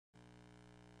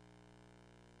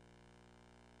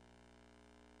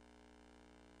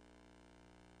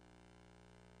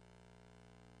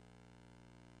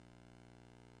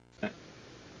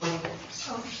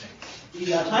Interesting.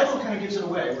 The title kind of gives it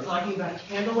away. We're talking about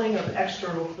handling of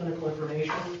external clinical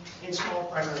information in small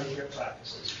primary care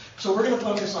practices. So we're going to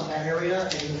focus on that area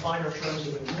and define our terms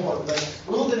a bit more. But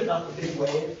a little bit about the big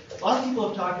wave. A lot of people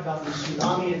have talked about the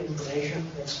tsunami of information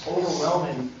that's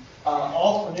overwhelming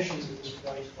all clinicians at this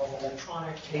point, both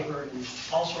electronic, paper, and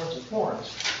all sorts of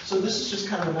forms. So this is just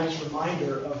kind of a nice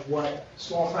reminder of what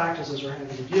small practices are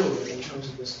having to deal with in terms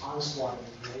of this onslaught of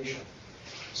information.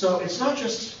 So it's not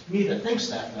just me that thinks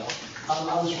that, though.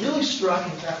 I was really struck,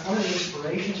 in fact, one of the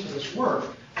inspirations for this work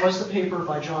was the paper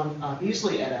by John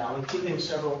Beasley et al., including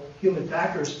several human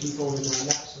factors people in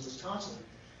Madison, Wisconsin,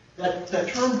 that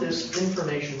termed this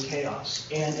information chaos.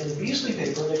 And in the Beasley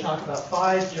paper, they talk about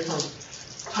 5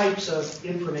 different types of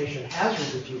information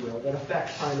hazards, if you will, that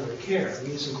affect primary care. And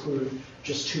these include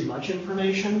just too much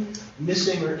information,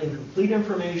 missing or incomplete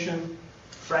information,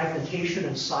 fragmentation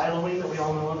and siloing that we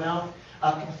all know about,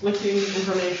 conflicting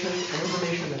information, and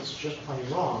information that's just plain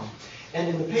wrong. And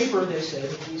in the paper, they say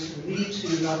that these can lead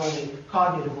to not only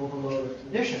cognitive overload of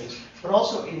clinicians, but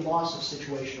also a loss of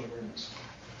situational awareness.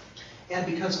 And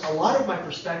because a lot of my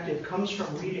perspective comes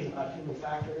from reading about human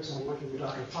factors and working with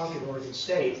Dr. Funk at Oregon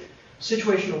State,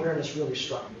 situational awareness really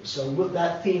struck me. So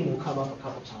that theme will come up a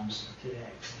couple times today.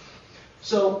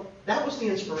 So that was the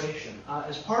inspiration.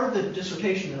 As part of the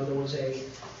dissertation, though, there was a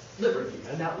lit review.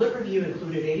 And that lit review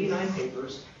included 89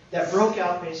 papers that broke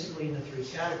out basically into 3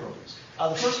 categories.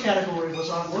 The first category was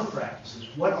on work practices.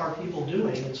 What are people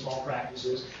doing in small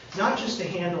practices, not just to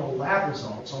handle lab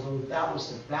results, although that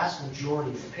was the vast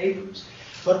majority of the papers,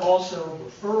 but also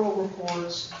referral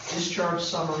reports, discharge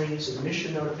summaries,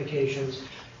 admission notifications,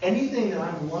 anything that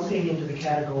I'm lumping into the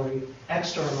category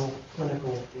external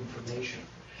clinical information.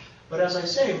 But as I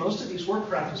say, most of these work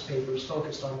practice papers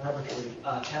focused on laboratory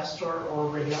tests or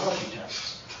radiology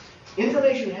tests.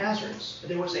 Information hazards,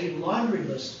 there was a laundry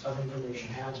list of information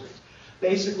hazards.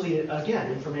 Basically,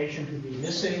 again, information could be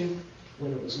missing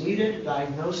when it was needed,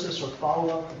 diagnosis or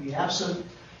follow-up could be absent,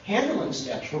 handling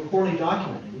steps were poorly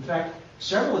documented. In fact,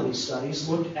 several of these studies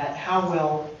looked at how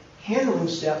well handling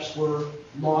steps were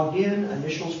logged in,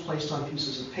 initials placed on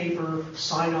pieces of paper,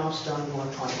 sign-offs done in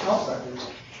electronic health records,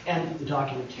 and the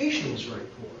documentation was very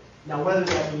poor. Now, whether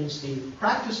that means the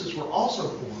practices were also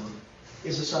poor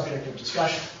is a subject of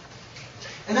discussion.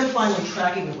 And then finally,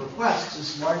 tracking of requests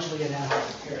is largely an ad hoc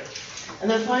affair. And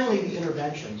then finally, the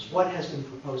interventions. What has been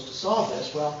proposed to solve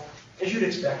this? Well, as you'd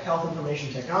expect, health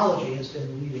information technology has been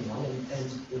the leading one, and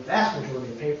the vast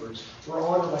majority of papers were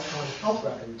on electronic health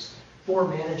records for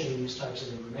managing these types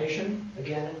of information,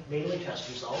 again, mainly test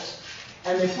results.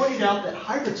 And they pointed out that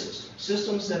hybrid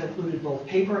systems that included both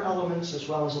paper elements as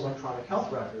well as electronic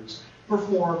health records,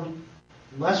 performed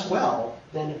less well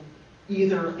than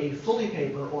either a fully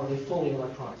paper or a fully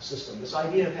electronic system. This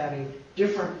idea of having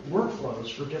different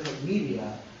workflows for different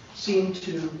media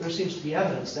there seems to be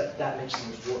evidence that that makes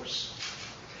things worse.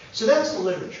 So that's the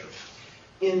literature.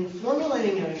 In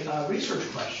formulating a research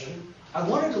question, I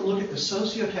wanted to look at the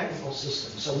socio-technical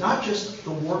system. So not just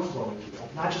the workflow, if you will,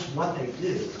 not just what they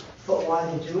do, but why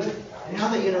they do it and how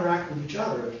they interact with each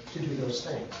other to do those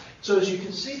things. So as you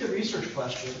can see the research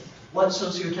question, what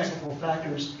socio-technical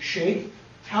factors shape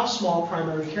how small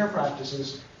primary care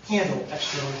practices handle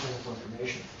external clinical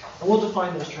information. And we'll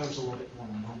define those terms a little bit more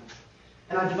in a moment.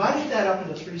 And I divided that up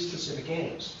into 3 specific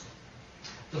aims.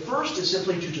 The first is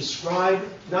simply to describe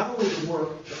not only the work,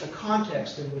 but the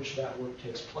context in which that work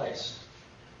takes place.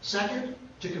 Second,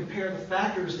 to compare the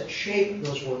factors that shape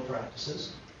those work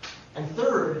practices. And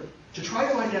third, to try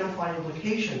to identify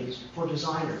implications for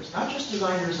designers, not just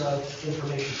designers of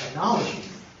information technology,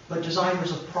 but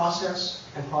designers of process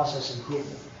and process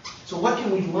improvement. So what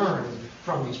can we learn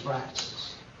from these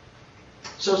practices?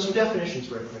 So some definitions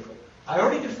very quickly. I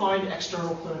already defined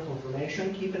external clinical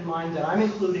information. Keep in mind that I'm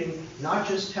including not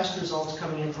just test results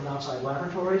coming in from outside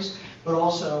laboratories, but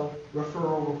also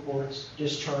referral reports,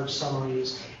 discharge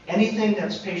summaries, anything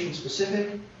that's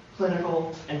patient-specific,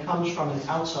 clinical, and comes from an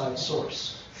outside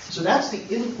source. So that's the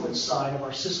input side of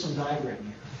our system diagram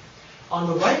here. On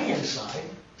the right-hand side,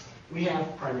 we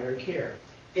have primary care.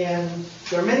 And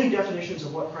there are many definitions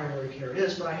of what primary care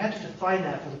is, but I had to define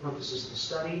that for the purposes of the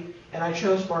study, and I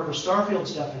chose Barbara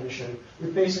Starfield's definition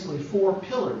with basically 4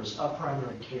 pillars of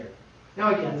primary care.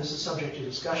 Now again, this is subject to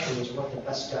discussion as to what the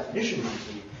best definition might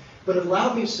be, but it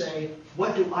allowed me to say,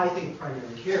 what do I think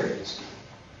primary care is?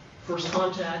 First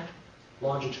contact,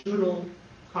 longitudinal,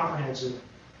 comprehensive,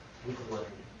 and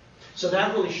coordinated. So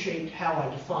that really shaped how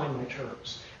I define my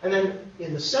terms. And then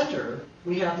in the center,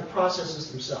 we have the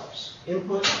processes themselves.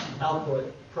 Input,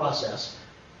 output, process.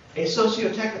 A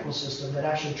socio-technical system that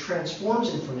actually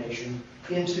transforms information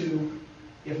into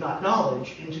if not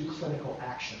knowledge, into clinical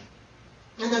action.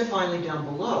 And then finally, down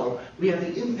below, we have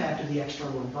the impact of the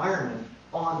external environment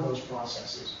on those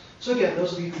processes. So again,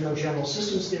 those of you who know general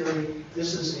systems theory,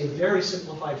 this is a very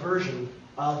simplified version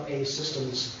of a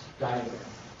systems diagram.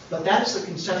 But that's the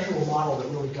conceptual model that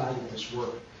really guided this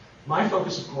work. My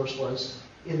focus, of course, was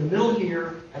in the middle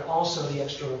here and also the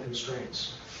external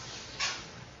constraints.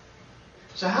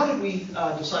 So how did we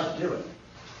decide to do it?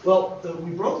 Well,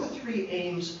 we broke the three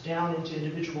aims down into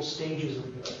individual stages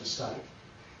of the study.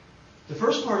 The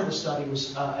first part of the study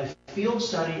was a field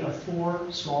study of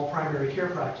 4 small primary care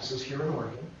practices here in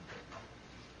Oregon.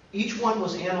 Each one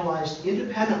was analyzed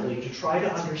independently to try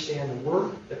to understand the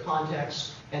work, the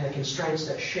context, and the constraints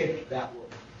that shaped that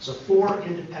work. So 4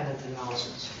 independent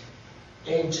analyses.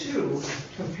 Aim 2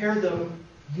 compared them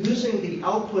using the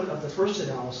output of the first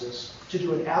analysis to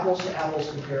do an apples-to-apples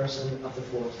comparison of the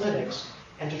 4 clinics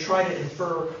and to try to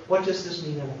infer what does this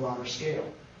mean on a broader scale.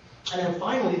 And then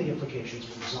finally, the implications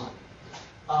for design.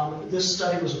 This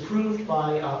study was approved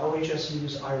by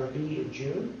OHSU's IRB in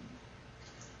June.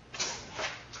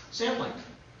 Sampling.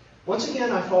 Once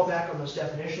again, I fall back on those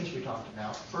definitions we talked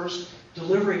about. First,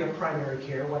 delivery of primary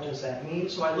care. What does that mean?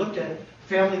 So I looked at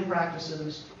family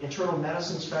practices, internal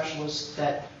medicine specialists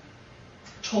that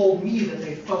told me that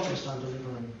they focused on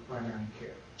delivering primary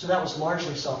care. So that was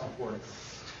largely self-reported.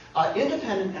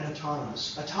 Independent and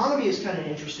autonomous. Autonomy is kind of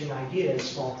an interesting idea in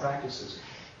small practices.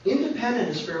 Independent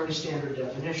is fairly standard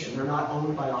definition. They're not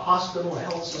owned by a hospital, a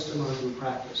health system, or a group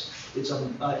practice. It's,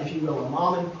 if you will, a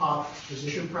mom-and-pop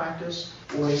physician practice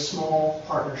or a small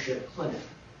partnership clinic.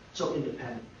 So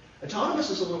independent.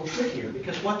 Autonomous is a little trickier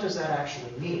because what does that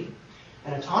actually mean?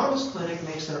 An autonomous clinic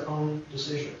makes their own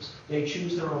decisions. They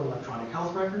choose their own electronic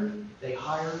health record. They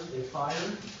hire, they fire.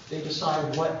 They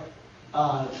decide what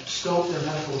scope their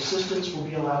medical assistants will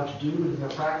be allowed to do within their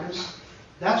practice.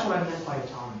 That's what I meant by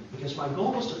autonomy, because my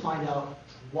goal was to find out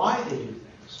why they do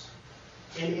things.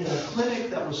 And in a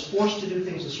clinic that was forced to do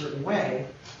things a certain way,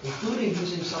 including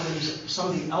using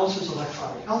somebody else's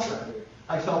electronic health record,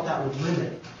 I felt that would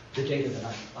limit the data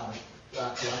that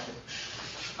I collected.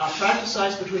 Practice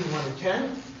size between 1 and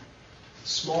 10.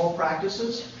 Small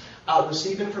practices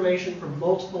receive information from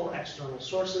multiple external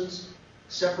sources,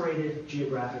 separated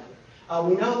geographically.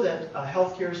 We know that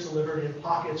healthcare is delivered in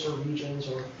pockets or regions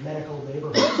or medical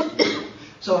neighborhoods.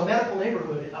 So a medical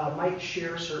neighborhood might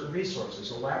share certain resources,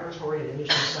 a laboratory, an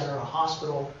imaging center, a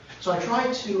hospital. So I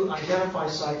tried to identify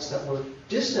sites that were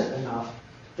distant enough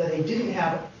that they didn't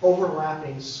have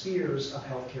overlapping spheres of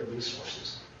healthcare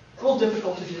resources. A little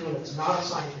difficult to do, and it's not a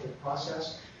scientific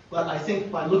process, but I think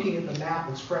by looking at the map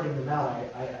and spreading them out,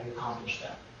 I accomplished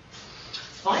that.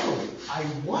 Finally, I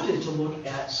wanted to look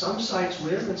at some sites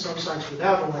with and some sites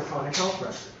without an electronic health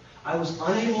record. I was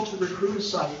unable to recruit a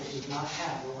site that did not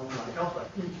have an electronic health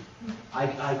record.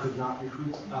 I could not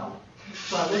recruit them.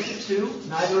 So I looked at 2.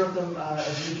 Neither of them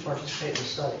agreed to participate in the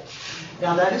study.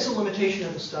 Now, that is a limitation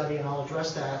of the study, and I'll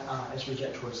address that as we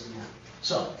get towards the end.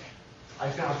 So I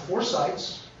found 4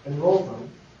 sites, enrolled them,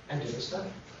 and did a study.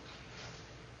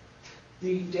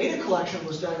 The data collection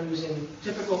was done using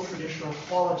typical traditional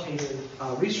qualitative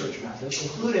research methods,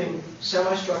 including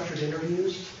semi-structured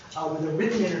interviews with a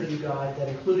written interview guide that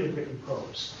included written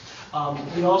probes.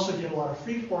 We also did a lot of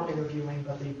free-form interviewing,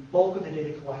 but the bulk of the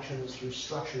data collection was through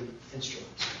structured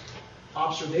instruments.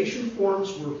 Observation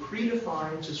forms were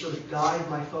predefined to sort of guide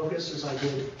my focus as I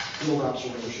did field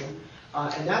observation.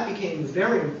 And that became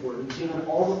very important given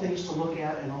all the things to look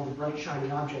at and all the bright,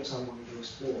 shiny objects I wanted to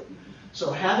explore.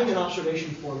 So having an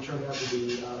observation form turned out to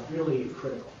be really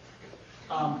critical.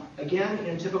 Again,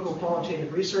 in typical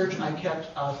qualitative research, I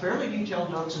kept fairly detailed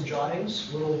notes and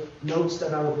jottings, little notes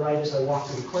that I would write as I walked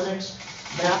through the clinics,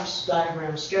 maps,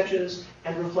 diagrams, sketches,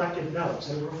 and reflective notes.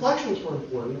 And the reflections were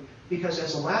important because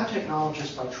as a lab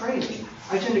technologist by training,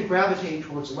 I tend to gravitate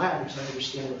towards lab because I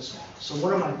understand it so. So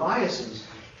one of my biases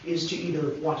is to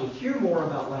either want to hear more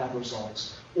about lab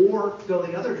results or go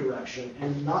the other direction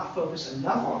and not focus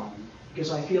enough on them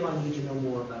because I feel I need to know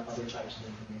more about other types of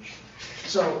information.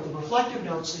 So the reflective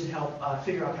notes did help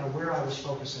figure out kind of where I was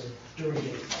focusing during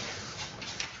data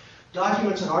collection.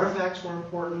 Documents and artifacts were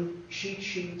important, cheat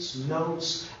sheets,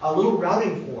 notes, little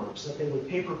routing forms that they would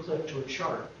paperclip to a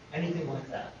chart, anything like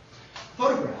that.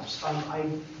 Photographs. I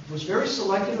was very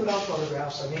selective about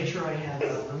photographs. I made sure I had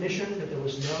permission, that there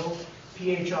was no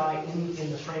PHI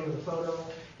in the frame of the photo.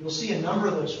 You'll see a number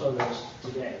of those photos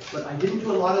today. But I didn't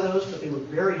do a lot of those, but they were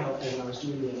very helpful when I was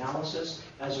doing the analysis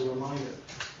as a reminder.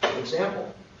 For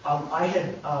example, I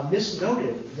had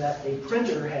misnoted that a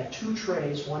printer had 2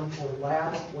 trays, one for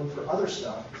lab, one for other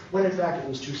stuff, when in fact it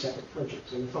was 2 separate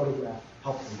printers, and the photograph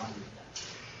helped remind me of that.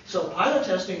 So pilot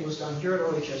testing was done here at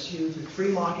OHSU through 3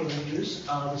 mock interviews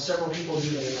with several people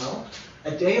you may know,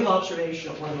 a day of observation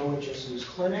at one of OHSU's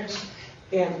clinics,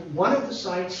 and one of the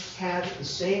sites had the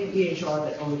same EHR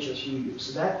that OHSU used.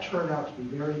 So that turned out to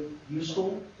be very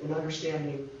useful in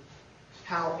understanding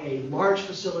how a large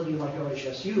facility like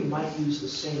OHSU might use the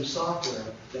same software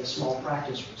that a small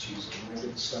practice was using when I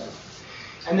did the study.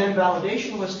 And then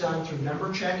validation was done through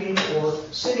member checking or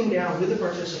sitting down with the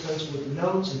participants with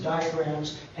notes and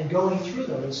diagrams and going through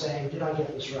them and saying, did I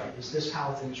get this right? Is this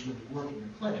how things really work in your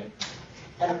clinic?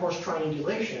 And of course,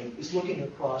 triangulation is looking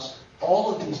across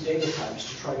all of these data types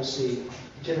to try to see,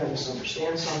 did I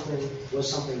misunderstand something? Was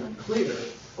something unclear?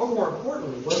 Or more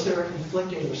importantly, was there a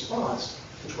conflicting response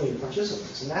between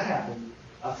participants? And that happened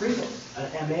frequently.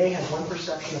 An MA had one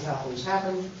perception of how things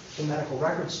happened. The medical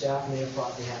records staff may have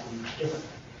thought they happened differently.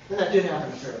 And that did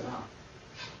happen a fair amount.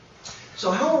 So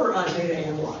how were data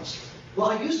analyzed? Well,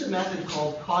 I used a method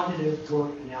called cognitive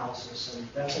work analysis, and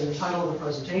that's in the title of the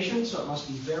presentation, so it must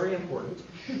be very important.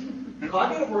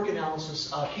 Cognitive work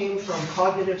analysis came from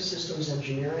cognitive systems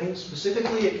engineering.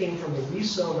 Specifically, it came from the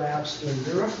WISO labs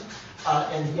in Europe,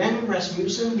 and Jan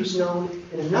Rasmussen, who's known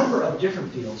in a number of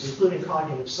different fields, including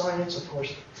cognitive science, of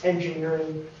course,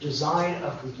 engineering, design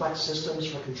of complex systems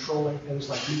for controlling things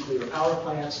like nuclear power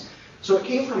plants. So it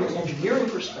came from an engineering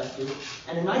perspective,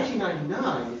 and in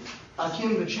 1999,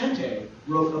 Kim Vicente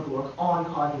wrote a book on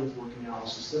cognitive work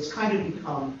analysis that's kind of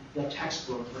become the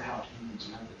textbook for how to use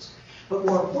these methods. But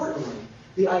more importantly,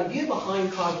 the idea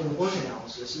behind cognitive work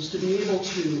analysis is to be able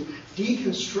to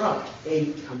deconstruct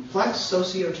a complex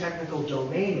socio-technical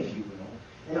domain, if you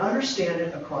will, and understand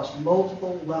it across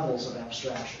multiple levels of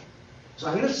abstraction. So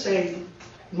I'm going to say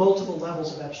multiple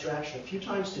levels of abstraction a few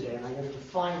times today, and I'm going to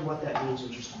define what that means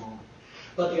in just a moment.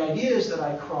 But the idea is that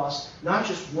I cross not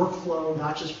just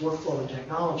workflow and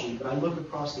technology, but I look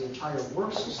across the entire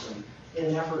work system in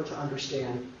an effort to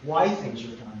understand why things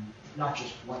are done, not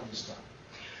just what is done.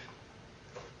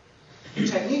 The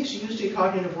techniques used in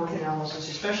cognitive work analysis,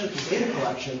 especially for data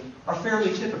collection, are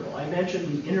fairly typical. I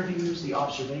mentioned the interviews, the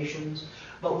observations,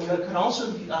 but we can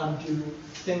also do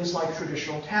things like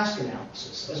traditional task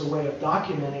analysis as a way of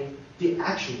documenting the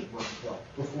actual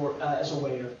workflow as a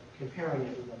way of comparing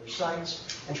it with other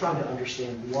sites and trying to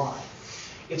understand why.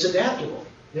 It's adaptable.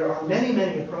 There are many,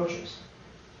 many approaches.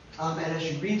 And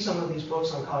as you read some of these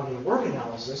books on cognitive work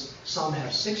analysis, some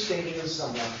have 6 stages,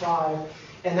 some have 5,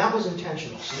 and that was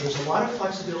intentional. So there's a lot of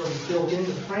flexibility built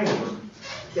into the framework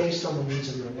based on the needs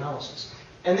of your analysis.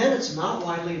 And then it's not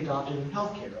widely adopted in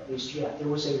healthcare, at least yet. There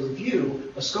was a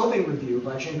review, a scoping review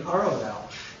by Giancarlo et al.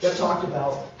 That talked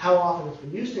about how often it's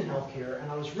been used in healthcare,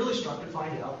 and I was really struck to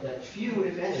find out that few,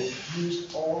 if any,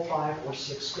 used all 5 or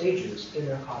 6 stages in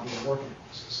their cognitive work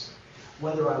analysis.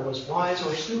 Whether I was wise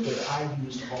or stupid, I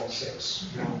used all 6.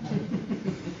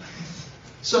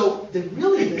 So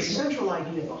the central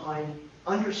idea behind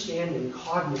understanding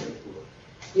cognitive work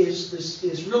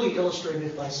is really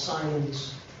illustrated by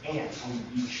Simon's ant on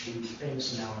the beach, the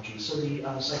famous analogy. So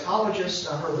the psychologist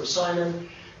Herbert Simon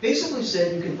basically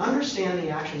said you can understand the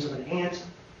actions of an ant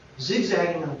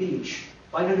zigzagging on a beach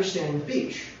by understanding the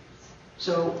beach.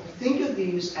 So think of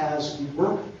these as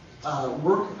work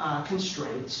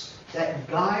constraints that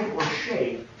guide or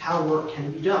shape how work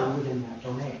can be done within that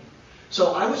domain.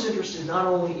 So I was interested not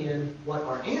only in what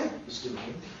our ant was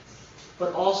doing,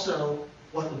 but also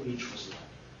what the beach was like.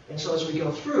 And so as we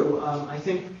go through, I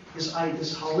think this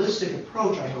holistic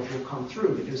approach, I hope, will come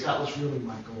through, because that was really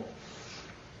my goal.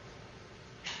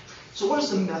 So what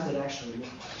does the method actually look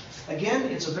like? Again,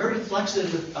 it's a very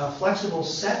flexible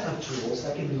set of tools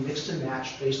that can be mixed and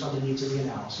matched based on the needs of the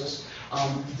analysis.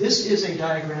 This is a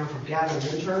diagram from Gavin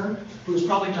Minturn, who's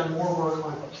probably done more work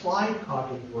on applied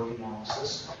cognitive work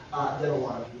analysis than a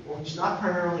lot of people. He's not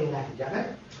primarily an academic,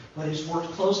 but he's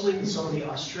worked closely with some of the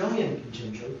Australian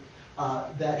contingent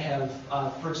that have,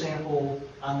 for example,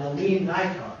 Nalin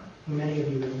Naikar, who many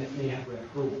of you may have read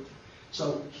her work.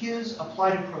 So his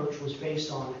applied approach was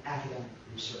based on academic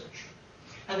research.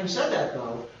 Having said that,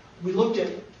 though, we looked at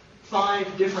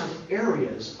 5 different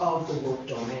areas of the work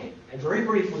domain. And very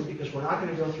briefly, because we're not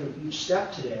going to go through each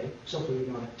step today, simply we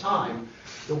don't have time,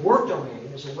 the work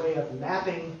domain is a way of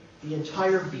mapping the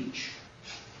entire beach.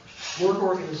 Work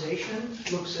organization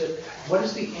looks at what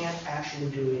is the ant actually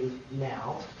doing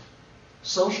now.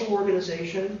 Social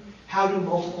organization, how do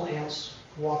multiple ants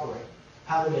cooperate?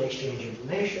 How do they exchange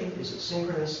information? Is it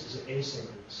synchronous? Is it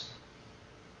asynchronous?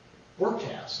 Work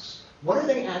tasks. What are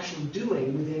they actually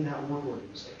doing within that work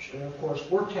organization? And of course,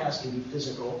 work tasks can be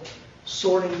physical,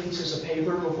 sorting pieces of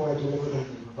paper before I deliver them to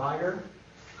the provider.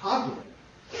 Cognitive.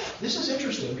 This is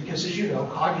interesting because, as you know,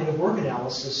 cognitive work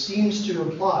analysis seems to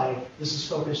imply this is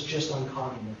focused just on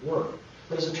cognitive work.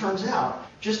 But as it turns out,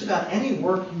 just about any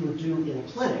work you would do in a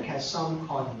clinic has some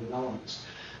cognitive elements.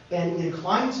 And in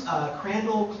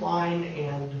Crandall, Klein,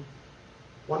 and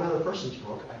one other person's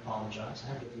book, I apologize,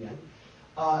 I have it at the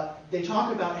end, they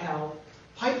talk about how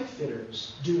pipe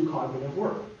fitters do cognitive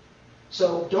work.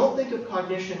 So don't think of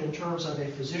cognition in terms of a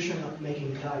physician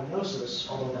making a diagnosis,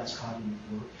 although that's cognitive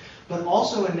work, but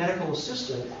also a medical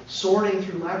assistant sorting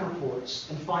through lab reports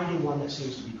and finding one that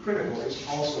seems to be critical is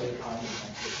also a cognitive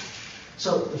activity.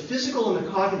 So the physical and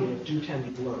the cognitive do tend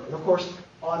to blur. And of course,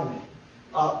 automated.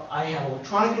 I have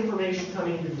electronic information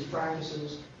coming into these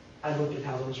practices. I looked at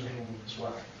how those are handled as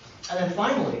well. And then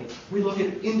finally, we look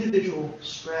at individual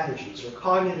strategies or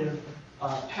cognitive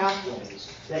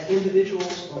pathways that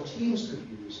individuals or teams could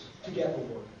use to get the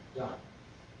work done.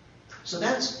 So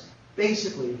that's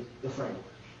basically the framework.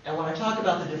 And when I talk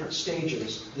about the different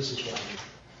stages, this is what I mean.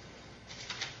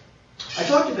 I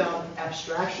talked about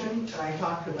abstraction and I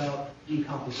talked about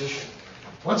decomposition.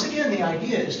 Once again, the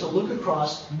idea is to look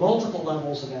across multiple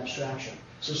levels of abstraction.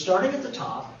 So starting at the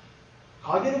top,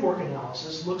 cognitive work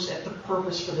analysis looks at the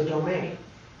purpose for the domain.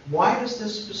 Why does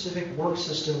this specific work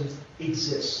system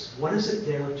exist? What is it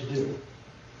there to do?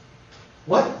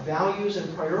 What values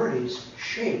and priorities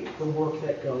shape the work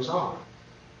that goes on?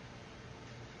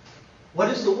 What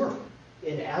is the work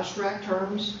in abstract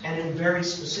terms and in very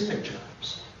specific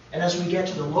terms? And as we get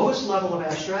to the lowest level of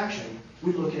abstraction,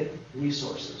 we look at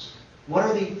resources. What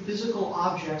are the physical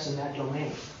objects in that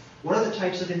domain? What are the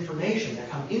types of information that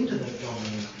come into that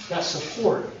domain that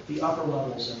support the upper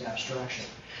levels of abstraction?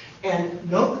 And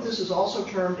note that this is also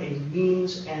termed a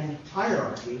means and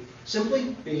hierarchy,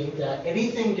 simply being that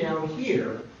anything down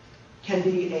here can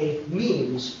be a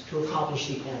means to accomplish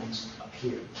the ends up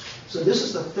here. So this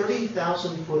is the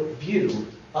 30,000-foot view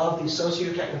of the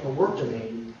socio-technical work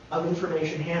domain of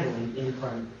information handling in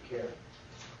primary care.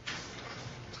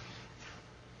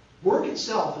 Work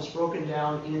itself is broken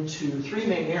down into three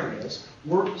main areas.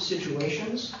 Work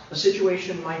situations. A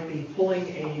situation might be pulling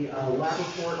a lab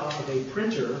report off of a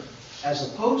printer as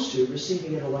opposed to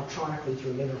receiving it electronically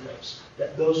through an interface.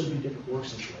 Those would be different work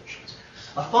situations.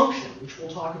 A function, which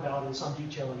we'll talk about in some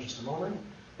detail in just a moment.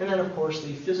 And then, of course,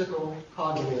 the physical,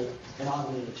 cognitive, and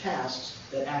automated tasks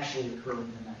that actually occur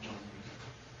in that domain.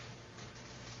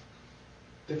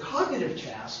 The cognitive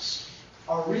tasks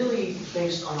are really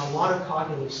based on a lot of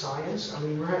cognitive science. I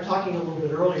mean, we were talking a little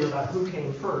bit earlier about who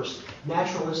came first,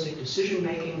 naturalistic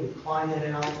decision-making with Klein et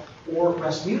al., or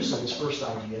Rasmussen's first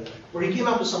idea, where he came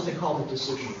up with something called the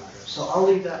decision ladder. So I'll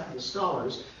leave that to the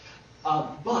scholars.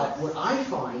 But what I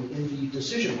find in the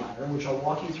decision ladder, which I'll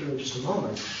walk you through in just a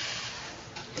moment,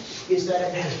 is that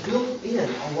it has built in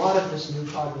a lot of this new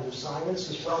cognitive science,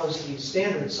 as well as the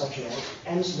standards such as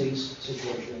Ensley's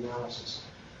situation analysis.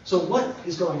 So what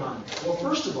is going on there? Well,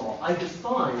 first of all, I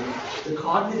defined the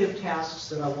cognitive tasks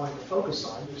that I wanted to focus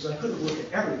on, because I couldn't look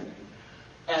at everything,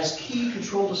 as key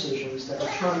control decisions that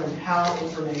determine how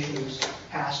information is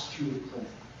passed through the clinic.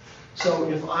 So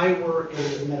if I were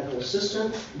a medical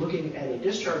assistant looking at a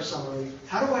discharge summary,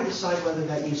 how do I decide whether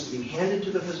that needs to be handed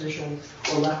to the physician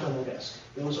or left on the desk?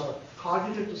 Those are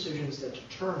cognitive decisions that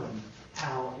determine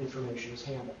how information is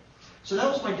handled. So that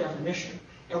was my definition.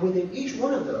 And within each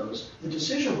one of those, the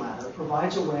decision ladder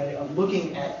provides a way of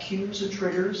looking at cues and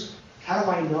triggers. How do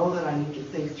I know that I need to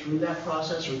think through that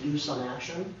process or do some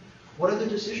action? What are the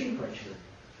decision criteria?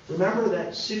 Remember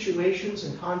that situations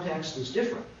and context is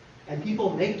different, and people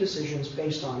make decisions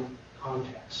based on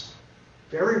context.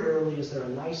 Very rarely is there a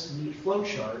nice, neat flow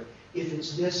chart. If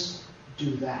it's this,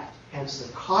 do that. Hence,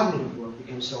 the cognitive work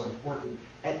becomes so important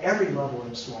at every level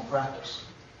in a small practice.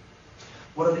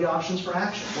 What are the options for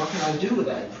action? What can I do with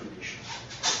that information?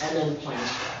 And then plans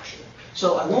for action.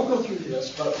 So I won't go through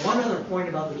this, but one other point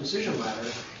about the decision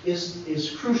ladder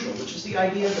is crucial, which is the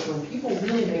idea that when people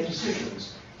really make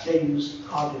decisions, they use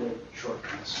cognitive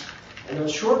shortcuts. And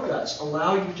those shortcuts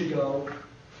allow you to go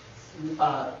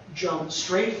jump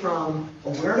straight from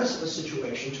awareness of a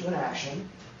situation to an action,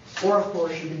 or of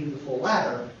course you can do the full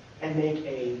ladder and make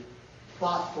a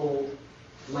thoughtful,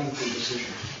 lengthy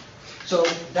decision. So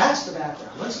that's the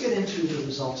background. Let's get into the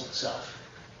results itself.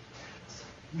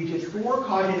 We did 4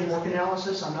 cognitive work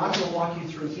analysis. I'm not going to walk you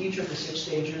through each of the 6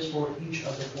 stages for each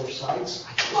of the 4 sites.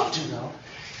 I'd love to, though.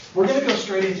 We're going to go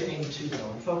straight into A2,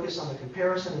 though, and focus on the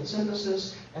comparison and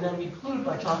synthesis, and then conclude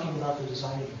by talking about the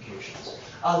design implications.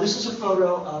 This is a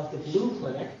photo of the Blue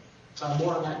Clinic.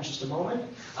 More on that in just a moment.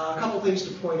 A couple things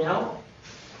to point out.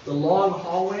 The long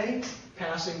hallway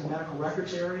passing the medical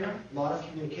records area. A lot of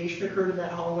communication occurred in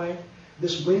that hallway.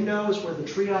 This window is where the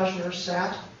triage nurse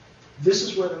sat. This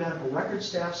is where the medical record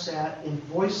staff sat in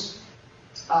voice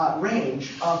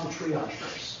range of the triage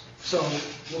nurse. So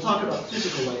we'll talk about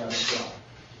physical layout as well.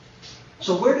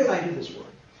 So where did I do this work?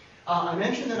 I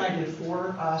mentioned that I did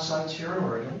 4 sites here in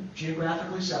Oregon,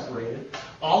 geographically separated.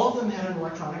 All of them had an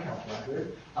electronic health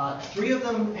record. 3 of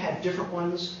them had different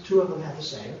ones, 2 of them had the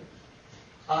same.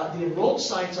 The enrolled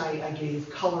sites I gave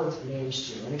color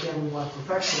names to, and again, we want to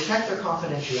protect their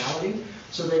confidentiality,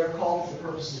 so they are called, for the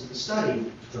purposes of the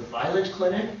study, the Violet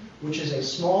Clinic, which is a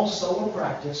small solo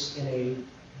practice in a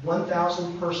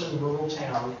 1,000-person rural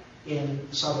town in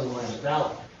southern Willamette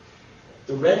Valley.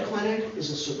 The Red Clinic is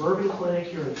a suburban clinic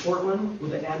here in Portland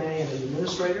with an MA and an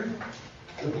administrator.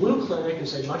 The Blue Clinic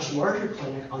is a much larger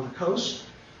clinic on the coast.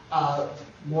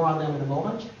 More on them in a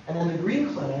moment. And then the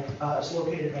Green Clinic is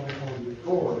located on the Columbia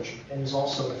Gorge and is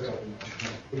also fairly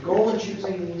large. The goal in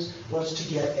choosing these was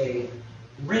to get a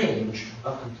range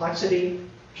of complexity,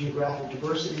 geographic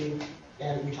diversity,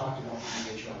 and we talked about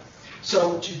the DHL.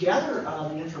 So to gather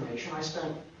the information, I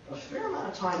spent a fair amount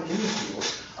of time in the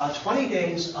field, 20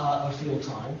 days of field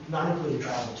time, not including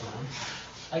travel time.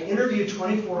 I interviewed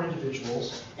 24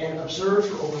 individuals and observed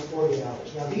for over 40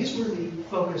 hours. Now, these were the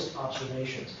focused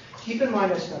observations. Keep in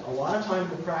mind, I spent a lot of time in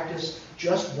the practice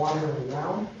just wandering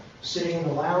around, sitting in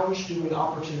the lounge, doing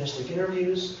opportunistic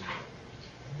interviews.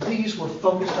 These were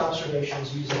focused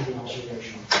observations using the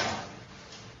observational method.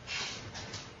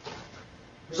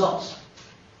 Results.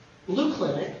 Blue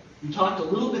Clinic, we talked a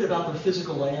little bit about the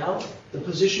physical layout, the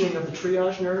positioning of the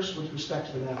triage nurse with respect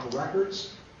to the medical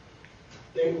records.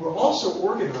 They were also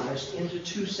organized into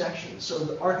 2 sections.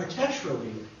 So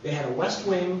architecturally, they had a west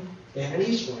wing, they had an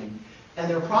east wing, and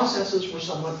their processes were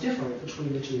somewhat different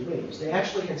between the 2 wings. They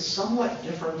actually had somewhat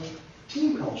different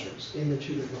team cultures in the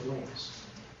 2 different wings.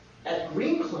 At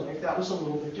Green Clinic, that was a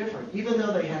little bit different. Even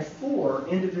though they had 4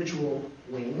 individual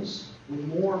wings with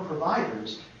more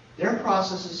providers, their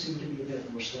processes seemed to be a bit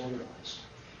more standardized.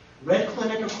 Red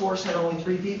Clinic, of course, had only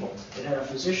 3 people. It had a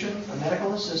physician, a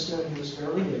medical assistant who was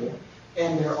fairly new,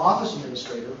 and their office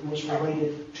administrator who was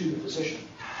related to the physician.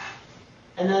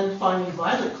 And then finally,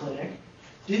 Violet Clinic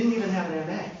didn't even have an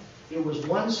MA. It was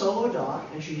one solo doc,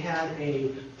 and she had a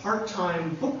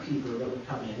part-time bookkeeper that would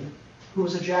come in who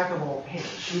was a jack of all hands.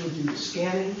 She would do the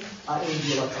scanning in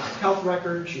the electronic health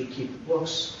record, she would keep the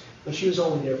books, but she was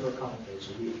only there for a couple of days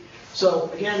a week. So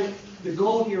again, the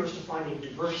goal here is to find a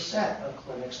diverse set of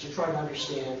clinics to try to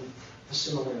understand the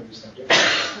similarities and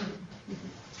differences.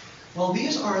 Well,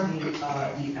 these are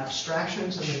the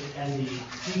abstractions and the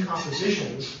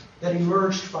decompositions that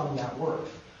emerged from that work.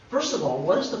 First of all,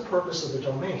 what is the purpose of the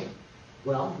domain?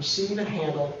 Well, receive and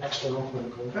handle external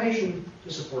clinical information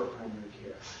to support primary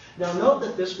care. Now note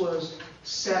that this was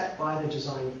set by the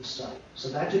design of the study. So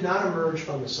that did not emerge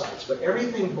from the sites, but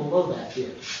everything below that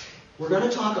did. We're going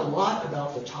to talk a lot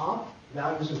about the top,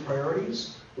 values and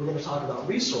priorities. We're going to talk about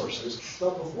resources.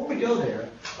 But before we go there,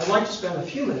 I'd like to spend a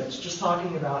few minutes just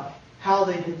talking about how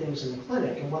they did things in the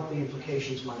clinic and what the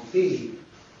implications might be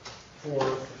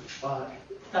for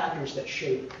factors that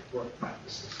shape work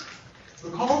practices.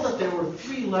 Recall that there were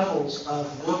 3 levels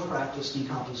of work practice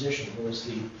decomposition. There was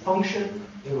the function,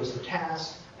 there was the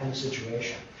task, and the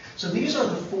situation. So these are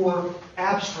the 4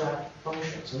 abstract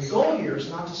functions. And the goal here is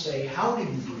not to say how do you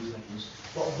do things,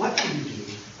 but what do you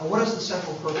do, and what is the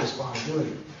central purpose behind doing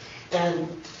it. And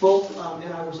both,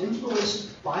 and I was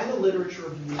influenced by the literature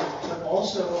review, but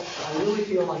also I really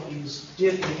feel like these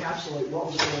did encapsulate what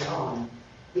was going on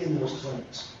in those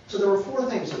clinics. So there were 4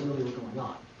 things that really were going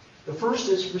on. The first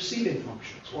is receiving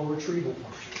functions or retrieval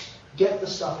functions. Get the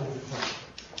stuff into the clinic.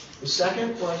 The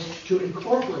second was to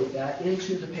incorporate that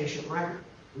into the patient record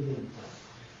within the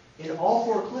clinic. In all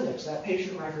 4 clinics, that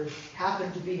patient record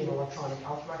happened to be an electronic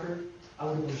health record. I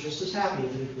would have been just as happy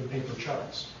if it had been paper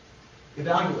charts.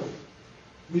 Evaluate.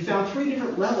 We found 3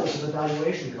 different levels of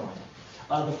evaluation going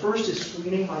on. The first is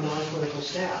screening by non-clinical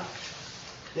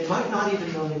staff. They might not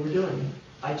even know they were doing it.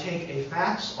 I take a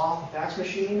fax off the fax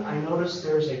machine. I notice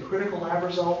there's a critical lab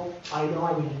result. I know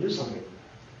I need to do something with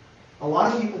that. A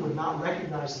lot of people would not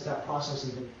recognize that that process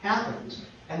even happens,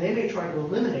 and they may try to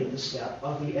eliminate the step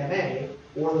of the MA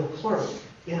or the clerk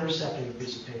intercepting a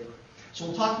piece of paper. So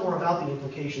we'll talk more about the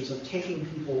implications of taking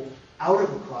people out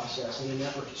of the process in an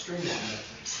effort to streamline it.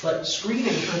 But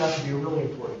screening turned out to be a really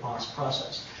important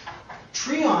process.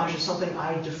 Triage is something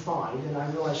I defined, and I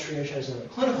realize triage has a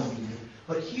clinical meaning,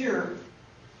 but here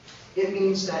it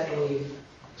means that a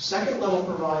second-level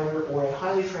provider or a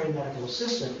highly trained medical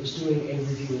assistant is doing a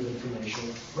review of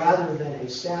information rather than a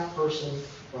staff person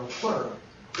or a clerk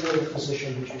or the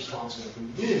physician who's responsible for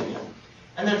reviewing it.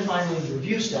 And then finally, the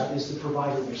review step is the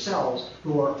provider themselves,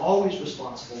 who are always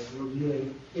responsible for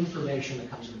reviewing information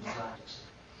that comes into practice.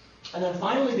 And then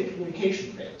finally, the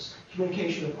communication phase.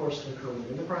 Communication, of course, can occur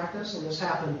within the practice, and this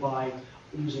happened by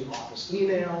using office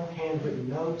email, handwritten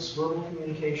notes, verbal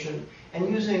communication, and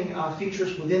using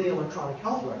features within the electronic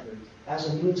health record as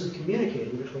a means of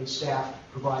communicating between staff,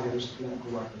 providers,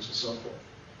 medical records, and so forth.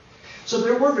 So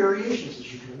there were variations,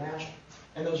 as you can imagine.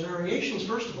 And those variations,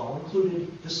 first of all,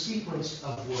 included the sequence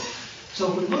of work.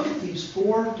 So if we look at these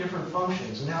 4 different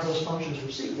functions and how those functions were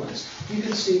sequenced, you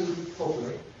can see,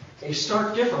 hopefully, a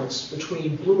stark difference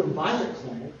between blue and violet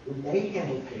clinic when they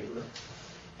handled paper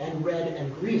and red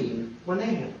and green when they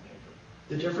handled paper.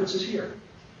 The difference is here.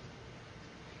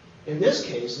 In this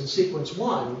case, in sequence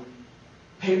 1,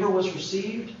 paper was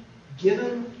received,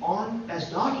 given on as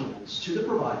documents to the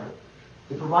provider.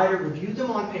 The provider reviewed them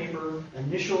on paper,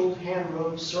 initialed,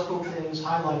 handwrote, circled things,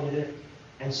 highlighted it,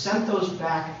 and sent those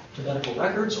back to medical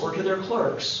records or to their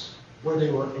clerks where they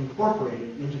were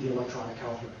incorporated into the electronic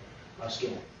health record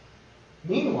scan.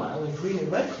 Meanwhile, in green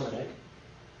and red clinic,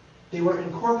 they were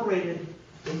incorporated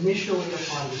initially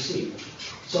upon receipt.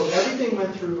 So everything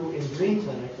went through in green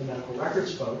clinic, the medical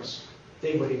records folks.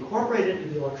 They would incorporate it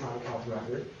into the electronic health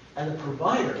record, and the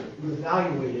provider would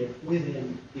evaluate it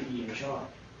within the EHR.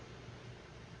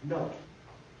 Note,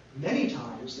 many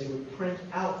times they would print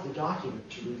out the document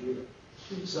to review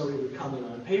it. So it would come in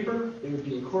on paper, it would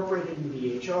be incorporated into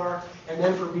the EHR, and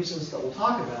then for reasons that we'll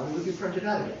talk about, it would be printed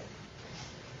out again.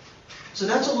 So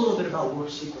that's a little bit about work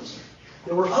sequencing.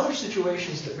 There were other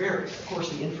situations that varied. Of course,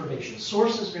 the information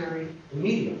sources varied, the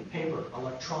medium, paper,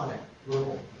 electronic,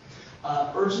 verbal.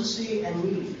 Urgency and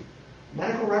need.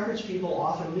 Medical records people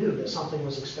often knew that something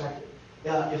was expected.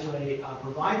 If a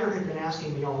provider had been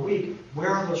asking me all week,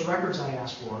 where are those records I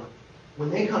asked for?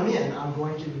 When they come in, I'm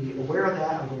going to be aware of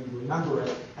that, I'm going to remember it,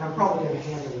 and I'm probably going to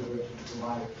hand it over to the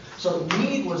provider. So the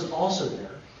need was also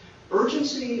there.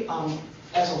 Urgency,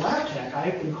 as a lab tech, I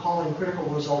have been calling critical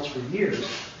results for years.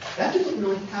 That didn't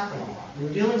really happen a lot. We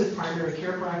were dealing with primary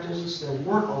care practices. There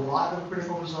weren't a lot of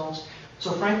critical results.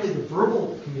 So frankly, the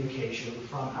verbal communication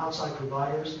from outside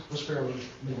providers was fairly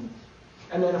minimal.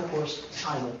 And then, of course,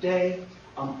 time of day.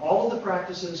 All of the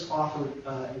practices offered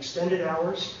extended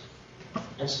hours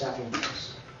and staffing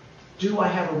levels. Do I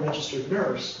have a registered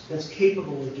nurse that's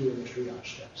capable of doing the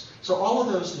triage steps? So all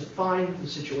of those defined the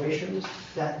situations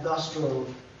that thus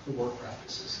drove the work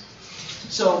practices.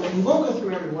 So we won't go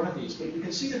through every one of these, but you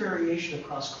can see the variation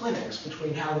across clinics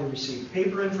between how they receive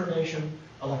paper information,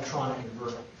 electronic, and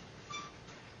verbal.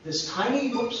 This tiny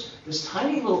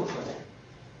little clinic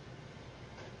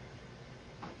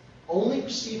only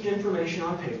received information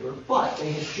on paper, but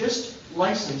they had just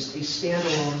licensed a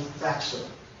standalone fax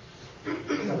server, a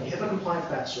HIPAA-compliant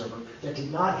fax server that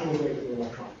did not integrate with the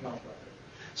electronic health record.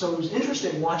 So it was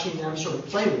interesting watching them sort of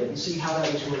play with it and see how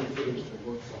that was going to fit into the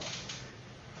workflow.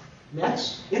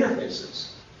 Next,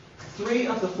 interfaces. 3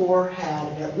 of the 4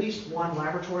 had at least one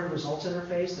laboratory results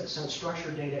interface that sent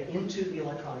structured data into the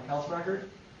electronic health record.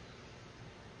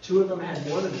 2 of them had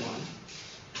more than one.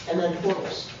 And then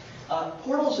portals.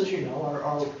 Portals, as you know,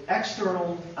 are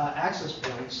external access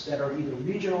points that are either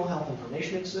regional health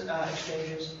information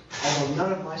exchanges, although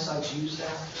none of my sites use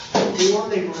that, or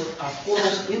they were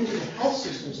portals into the health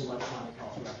system's electronic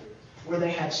health record, where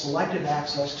they had selective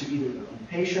access to either their own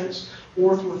patients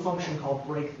or through a function called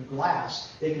break the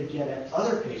glass, they could get at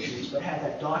other patients, but had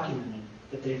that documented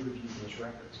that they've reviewed those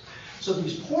records. So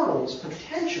these portals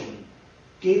potentially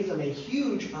gave them a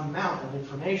huge amount of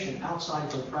information outside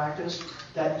of their practice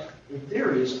that, in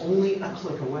theory, is only a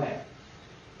click away.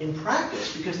 In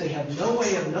practice, because they have no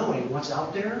way of knowing what's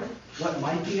out there, what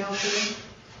might be out there,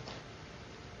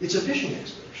 it's a fishing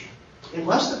expedition.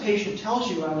 Unless the patient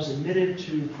tells you I was admitted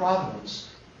to Providence,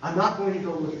 I'm not going to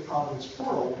go look at Providence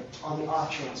portal on the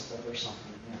off chance that there's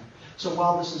something there. So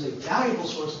while this is a valuable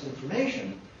source of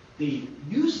information, the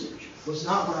usage was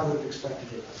not what I would have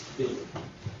expected it to be.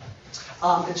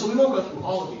 And so we won't go through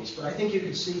all of these, but I think you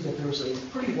can see that there's a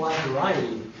pretty wide variety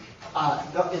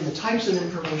in the types of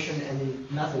information and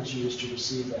the methods used to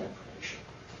receive that information.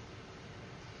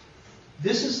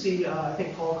 This is the, I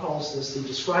think Paul calls this the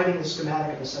describing the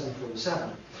schematic of a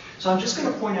 747. So I'm just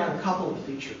going to point out a couple of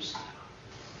features.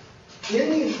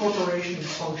 In the incorporation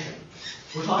function,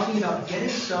 we're talking about getting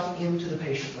stuff into the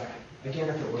patient record. Again,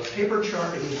 if it were a paper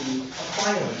chart, it would be a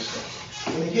filing stuff.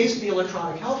 In the case of the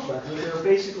electronic health record, there are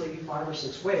basically 5 or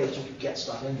 6 ways you could get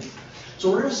stuff in there.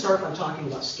 So we're going to start by talking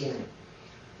about scanning.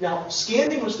 Now,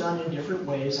 scanning was done in different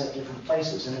ways at different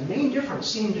places, and the main difference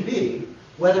seemed to be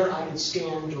whether I could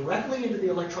scan directly into the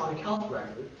electronic health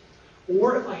record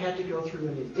or if I had to go through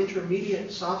an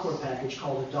intermediate software package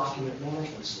called a document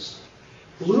management system.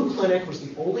 Blue Clinic was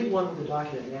the only one with a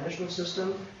document management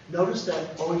system. Notice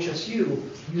that OHSU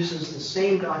uses the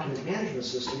same document management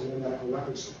system in the medical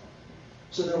records department.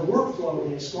 So their workflow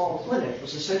in a small clinic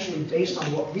was essentially based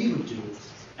on what we would do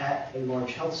at a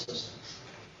large health system.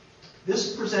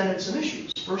 This presented some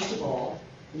issues. First of all,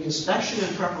 the inspection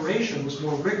and preparation was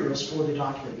more rigorous for the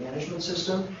document management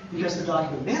system because the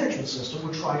document management system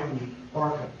would try to read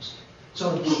barcodes.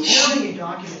 So in preparing a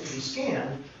document to be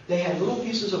scanned, they had little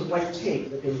pieces of white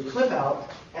tape that they would clip out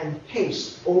and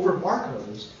paste over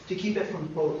barcodes to keep it from,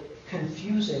 quote,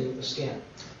 confusing the scanner.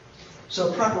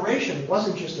 So preparation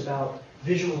wasn't just about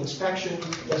visual inspection,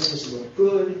 does this look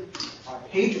good, are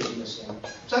pages missing?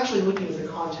 It's actually looking at the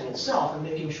content itself and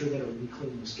making sure that it would be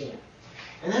cleanly scanned.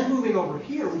 And then moving over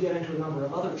here, we get into a number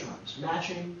of other terms: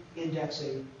 matching,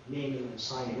 indexing, naming, and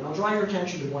assigning. And I'll draw your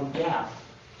attention to one gap.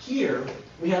 Here,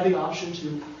 we have the option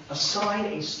to assign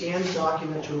a scanned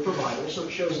document to a provider so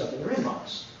it shows up in their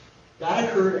inbox. That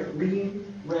occurred at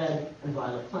Green, Red, and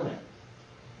Violet Clinic.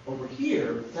 Over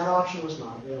here, that option was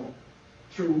not available.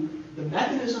 Through the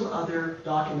mechanism of their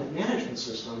document management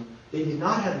system, they did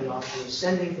not have the option of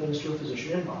sending things to a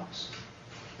physician inbox.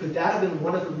 Could that have been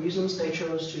one of the reasons they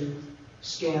chose to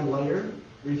scan later,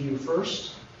 review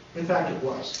first? In fact, it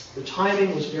was. The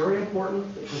timing was very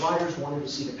important. The providers wanted to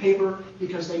see the paper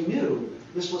because they knew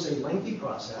this was a lengthy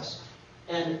process.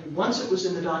 And once it was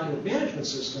in the document management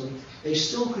system, they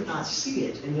still could not see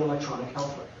it in the electronic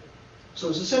health record. So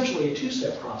it's essentially a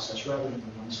two-step process rather than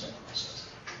a one-step process.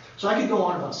 So I could go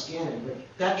on about scanning, but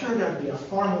that turned out to be a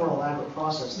far more elaborate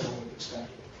process than I would have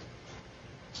expected.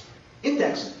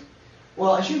 Indexing.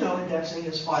 Well, as you know, indexing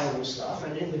is filing stuff,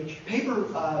 and in the paper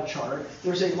chart,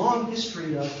 there's a long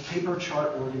history of paper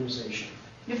chart organization.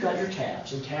 You've got your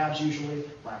tabs, and tabs usually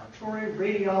laboratory,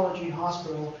 radiology,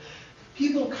 hospital.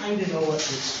 People kind of know what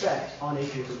to expect on a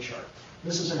paper chart.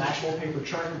 This is an actual paper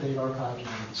chart that they've archived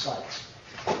on the sites.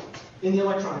 In the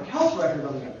electronic health record,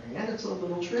 on the other hand, it's a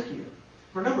little trickier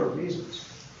for a number of reasons.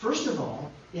 First of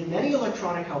all, in many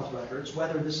electronic health records,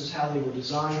 whether this is how they were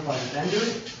designed by the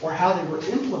vendor or how they were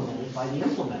implemented by the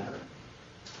implementer,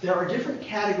 there are different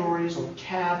categories or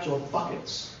tabs or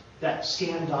buckets that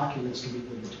scanned documents can be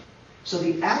put into. So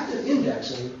the act of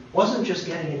indexing wasn't just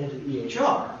getting it into the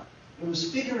EHR, it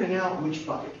was figuring out which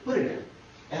bucket to put it in.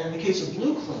 And in the case of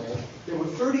Blue Clinic, there were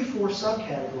 34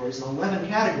 subcategories and 11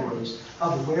 categories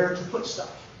of where to put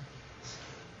stuff.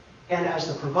 And as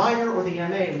the provider or the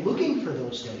MA looking for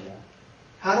those data,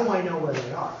 how do I know where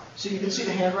they are? So you can see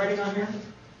the handwriting on here.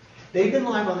 They've been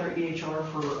live on their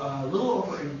EHR for a little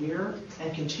over a year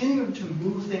and continued to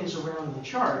move things around the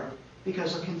chart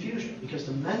because of confusion, because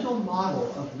the mental model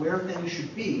of where things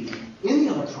should be in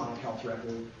the electronic health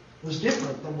record was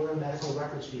different than where medical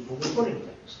records people were putting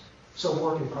things. So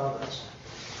work in progress.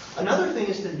 Another thing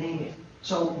is the naming.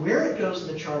 So where it goes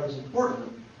in the chart is important,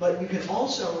 but you can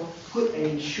also put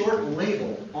a short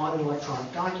label on an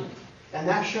electronic document. And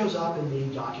that shows up in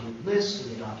the document list,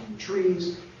 in the document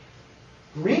trees.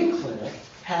 Green Clinic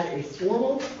had a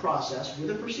formal process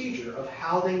with a procedure of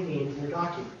how they named their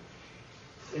document.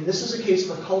 And this is a case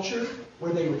of a culture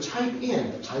where they would type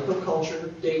in the type of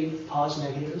culture, date, pause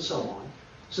negative, and so on,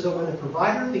 so that when the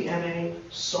provider, the MA,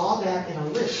 saw that in a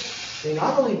list, they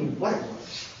not only knew what it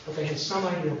was, but they had some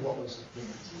idea of what was in it.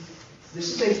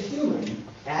 This is a human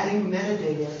adding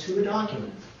metadata to a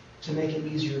document to make it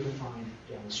easier to find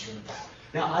downstream.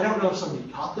 Now, I don't know if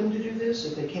somebody taught them to do this,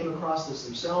 if they came across this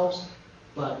themselves,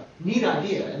 but neat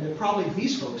idea, and then probably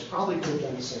these folks probably could have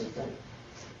done the same thing.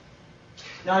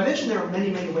 Now, I mentioned there are many,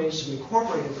 many ways to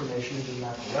incorporate information into the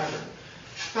medical record.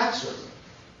 Fax server.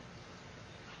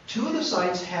 Two of the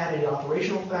sites had an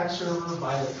operational fax server.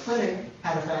 Violet Clinic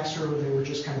had a fax server they were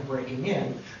just kind of breaking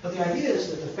in. But the idea is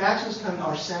that the faxes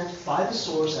are sent by the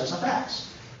source as a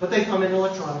fax. But they come in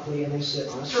electronically and they sit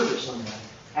on a server somewhere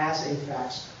as a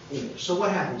fax image. So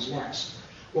what happens next?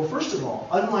 Well, first of all,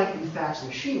 unlike the fax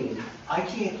machine, I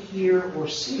can't hear or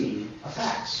see a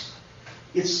fax.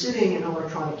 It's sitting in an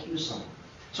electronic queue somewhere.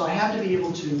 So I have to be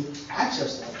able to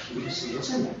access that queue to see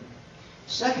what's in there.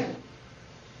 Second,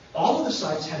 all of the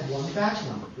sites had one fax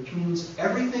number, which means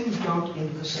everything dumped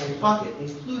into the same bucket,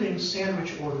 including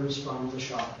sandwich orders from the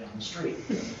shop down the street.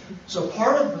 So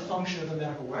part of the function of the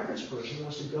medical records person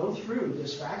was to go through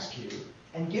this fax queue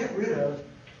and get rid of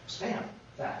spam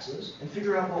faxes and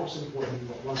figure out what was important and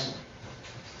what wasn't.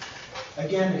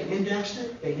 Again, they indexed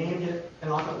it, they named it, and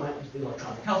off it went into the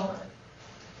electronic health record.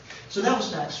 So that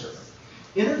was fax server.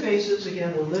 Interfaces,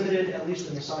 again, were limited, at least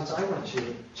in the sites I went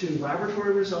to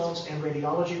laboratory results and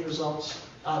radiology results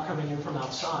coming in from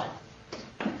outside.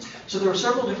 So there were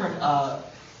several different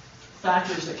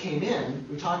factors that came in.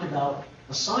 We talked about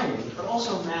assigning, but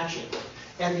also matching.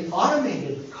 And the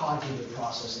automated cognitive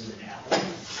processing that happened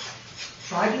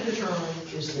tried to determine,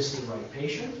 is this the right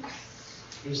patient?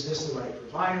 Is this the right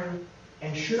provider?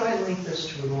 And should I link this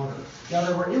to an order? Now,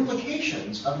 there were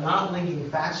implications of not linking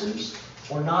faxes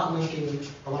or not linking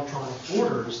electronic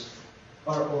orders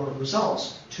or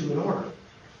results to an order.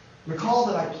 Recall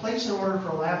that I place an order for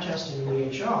a lab test in the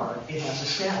EHR, it has a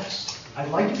status. I'd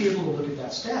like to be able to look at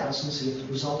that status and see if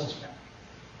the result is back.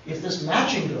 If this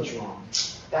matching goes wrong,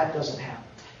 that doesn't happen.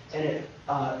 And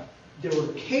there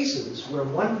were cases where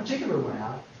one particular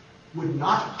lab would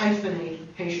not hyphenate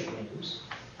patient names.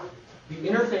 The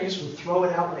interface would throw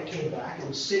it out when it came back. It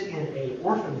would sit in an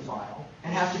orphan file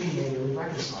and have to be manually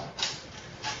reconciled.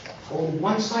 Only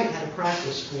one site had a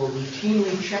practice for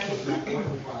routinely checking that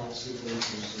orphan file to see if there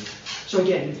was an issue. So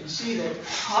again, you can see that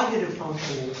cognitive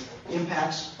functioning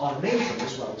impacts automation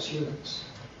as well as humans.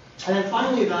 And then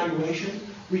finally, evaluation.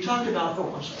 We talked about,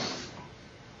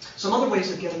 some other ways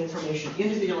of getting information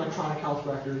into the electronic health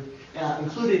record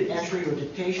included entry or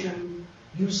dictation,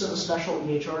 use of a special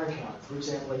EHR account, for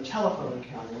example, a telephone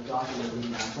account or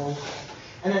documenting that phone call.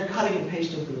 And then cutting and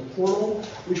pasting from the portal,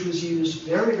 which was used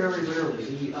very, very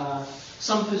rarely.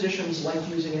 Some physicians liked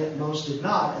using it, most did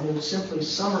not, and they would simply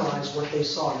summarize what they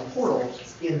saw in the portal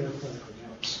in their clinical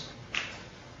notes.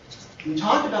 We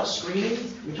talked about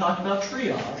screening, we talked about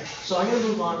triage, so I'm going to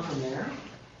move on from there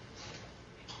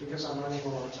because I'm running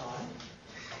low on time.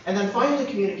 And then finally,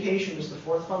 communication is the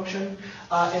fourth function.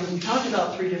 And we talked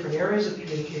about three different areas of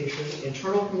communication: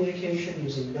 internal communication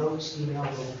using notes, email,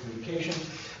 verbal communication,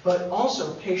 but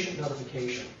also patient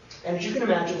notification. And as you can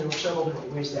imagine, there were several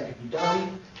different ways that could be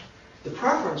done. The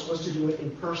preference was to do it in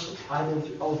person, either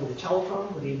over the telephone,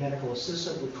 where the medical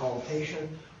assistant would call the patient,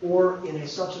 or in a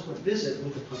subsequent visit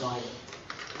with the provider.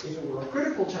 If it were a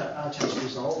critical test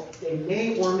result, they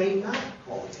may or may not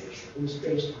call the patient. It was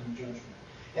based on judgment.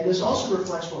 And this also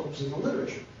reflects what was in the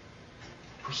literature.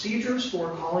 Procedures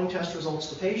for calling test results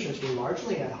to patients were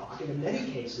largely ad hoc, and in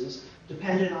many cases,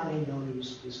 depended on a no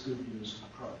news is good news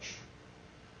approach.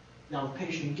 Now, with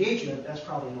patient engagement, that's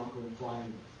probably not going to fly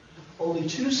anymore. Only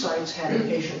 2 sites had a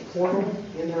patient portal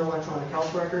in their electronic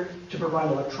health record to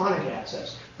provide electronic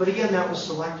access. But again, that was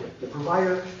selective. The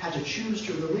provider had to choose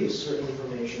to release certain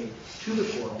information to the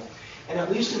portal. And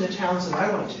at least in the towns that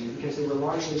I went to, because they were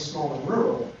largely small and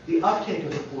rural, the uptake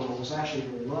of the portal was actually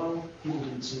very low. People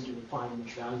didn't seem to find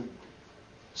much value in it.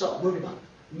 So, moving on.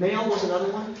 Mail was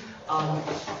another one.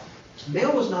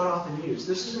 Mail was not often used.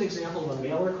 This is an example of a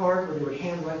mailer card where they would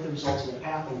handwrite the results of the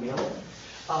path and mail it.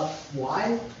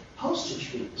 Why? Postage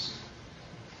fees.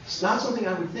 It's not something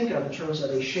I would think of in terms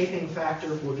of a shaping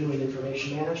factor for doing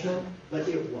information management, but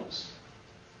it was.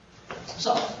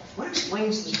 So, what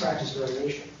explains this practice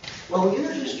variation? Well, we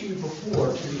introduced you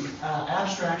before to the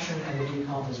abstraction and the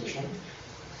decomposition.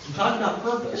 We talked about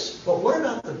purpose, but what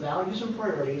about the values and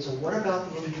priorities, and what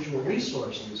about the individual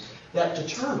resources that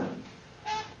determine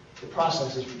the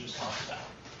processes we just talked about?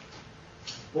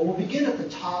 Well, we'll begin at the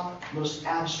top, most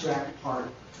abstract part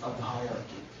of the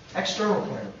hierarchy. External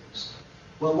priorities.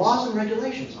 Well, laws and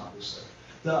regulations, obviously.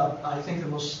 I think the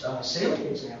most salient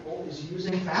example is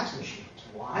using fax machines.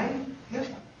 Why?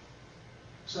 HIPAA.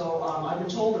 So I've been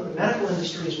told that the medical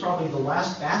industry is probably the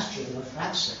last bastion of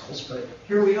fax sales, but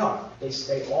here we are.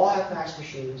 They all have fax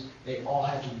machines. They all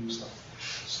have to use them.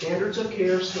 Standards of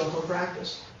care, scope of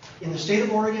practice. In the state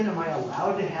of Oregon, am I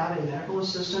allowed to have a medical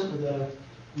assistant with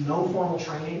no formal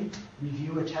training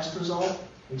review a test result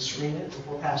and screen it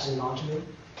before passing it on to me?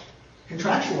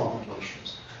 Contractual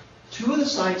obligations. 2 of the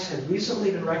sites had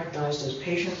recently been recognized as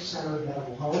patient-centered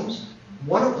medical homes.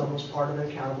 One of them was part of an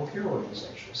accountable care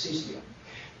organization, CCO.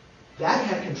 That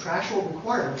had contractual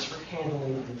requirements for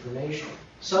handling information.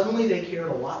 Suddenly, they cared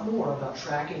a lot more about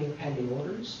tracking pending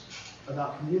orders,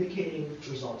 about communicating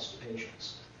results to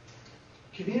patients.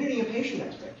 Community and patient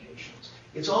expectations.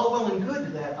 It's all well and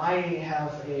good that I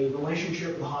have a relationship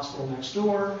with the hospital next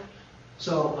door,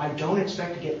 so I don't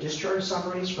expect to get discharge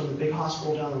summaries from the big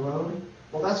hospital down the road.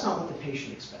 Well, that's not what the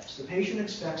patient expects. The patient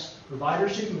expects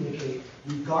providers to communicate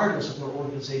regardless of their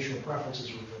organizational preferences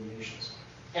or affiliations,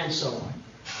 and so on.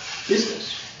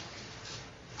 Business.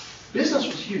 Business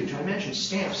was huge. I mentioned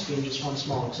stamps being just one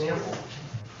small example.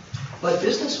 But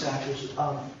business factors,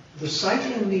 the site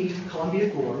in the Columbia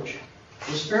Gorge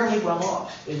was fairly well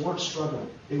off. They weren't struggling.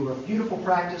 They were a beautiful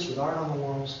practice with art on the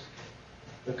walls.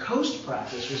 The coast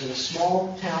practice was in a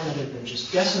small town that had been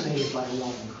just decimated by the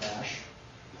London crash.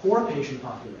 Poor patient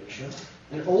population.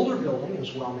 An older building. It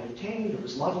was well maintained. It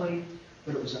was lovely.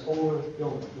 but it was an older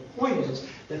building. The point is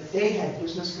that they had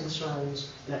business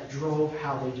concerns that drove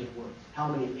how they did work. How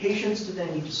many patients did they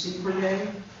need to see per day?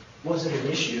 Was it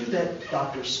an issue that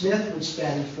Dr. Smith would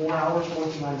spend 4 hours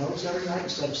working on notes every night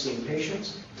instead of seeing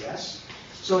patients? Yes.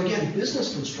 So again,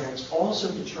 business constraints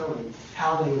also determine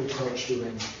how they would approach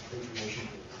doing information.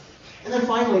 And then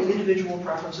finally, individual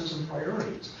preferences and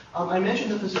priorities. I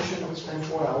mentioned the physician would spend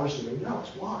 4 hours doing notes.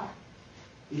 Why?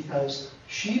 Because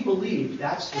she believed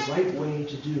that's the right way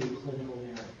to do clinical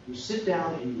narrative. You sit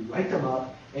down and you write them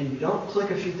up, and you don't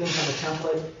click a few things on the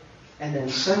template and then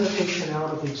send the patient out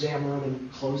of the exam room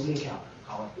and close the encounter.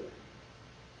 Call it good.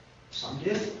 Some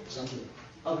did, some didn't.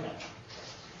 Okay.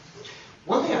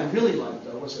 One thing I really liked,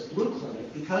 though, was at Blue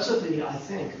Clinic, because of the, I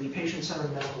think, the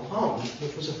patient-centered medical home,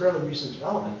 which was a fairly recent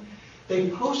development, they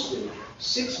posted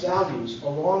 6 values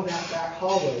along that back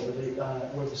hallway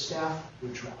where the staff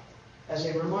would travel. As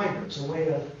a reminder, it's a way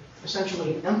of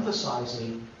essentially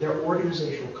emphasizing their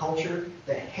organizational culture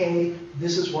that, hey,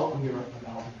 this is what we are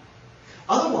about.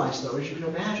 Otherwise, though, as you can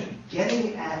imagine,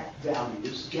 getting at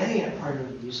values, getting at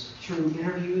priorities through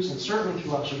interviews and certainly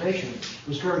through observation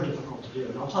was very difficult to do.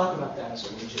 And I'll talk about that as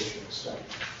a limitation of the study.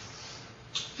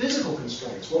 Physical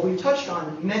constraints. Well, we touched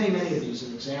on many of these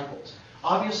in examples.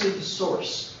 Obviously, the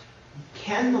source.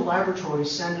 Can the laboratory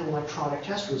send an electronic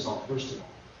test result, first of all?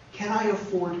 Can I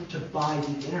afford to buy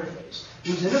the interface?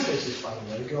 These interfaces, by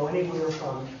the way, go anywhere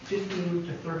from $15,000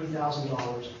 to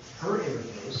 $30,000 per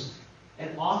interface, and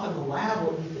often the lab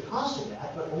will eat the cost of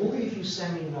that, but only if you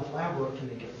send me enough lab work to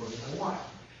make it worth my while.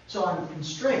 So I'm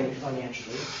constrained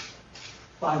financially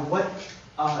by what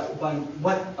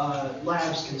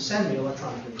labs can send me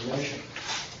electronic information.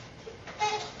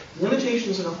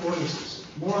 Limitations and affordances.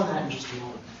 More on that in just a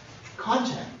moment.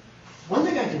 Content. One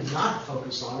thing I did not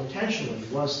focus on intentionally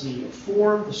was the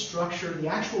form, the structure, the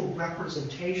actual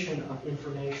representation of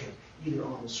information, either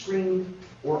on the screen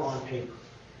or on paper.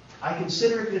 I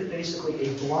considered it basically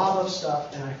a blob of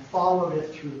stuff, and I followed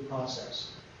it through the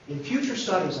process. In future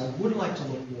studies, I would like to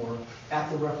look more at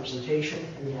the representation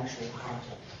and the actual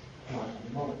content. More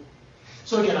in a moment.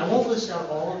 So again, I won't list out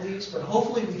all of these, but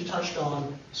hopefully we've touched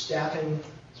on staffing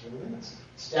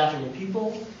and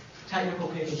people, technical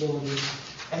capabilities,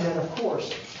 and then, of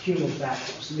course, human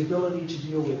factors. The ability to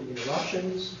deal with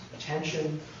interruptions,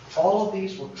 attention. All of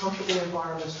these were comfortable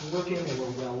environments to work in. They were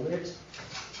well lit,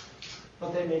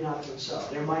 but they may not have been so.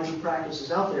 There might be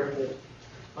practices out there that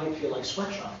might feel like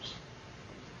sweatshops.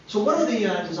 So what are the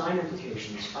design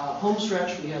implications? Home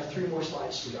stretch, we have 3 more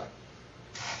slides to go.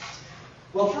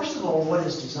 Well, first of all, what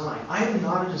is design? I am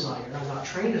not a designer. I'm not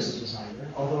trained as a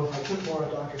designer, although if I took more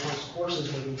of Dr. Hunt's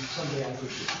courses, maybe someday I could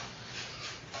do.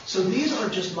 So these are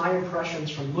just my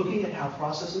impressions from looking at how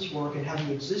processes work and how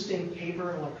the existing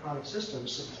paper and electronic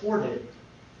systems supported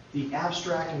the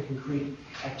abstract and concrete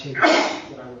activities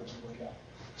that I wanted to look at.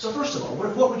 So first of all,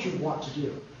 what would you want to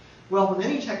do? Well, with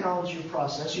any technology or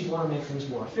process, you'd want to make things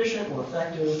more efficient, more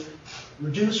effective,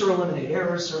 reduce or eliminate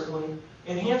errors, certainly,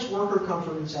 enhance worker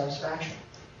comfort and satisfaction,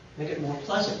 make it more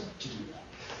pleasant to do that.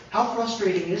 How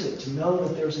frustrating is it to know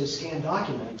that there's a scanned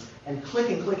document and click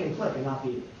and click and click and not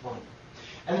be able to find it?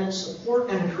 And then support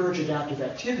and encourage adaptive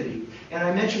activity. And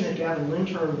I mentioned that Gavin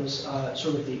Lindterm was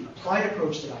sort of the applied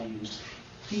approach that I used.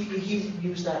 He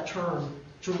used that term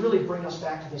to really bring us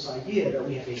back to this idea that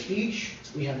we have a beach,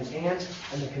 we have an ant,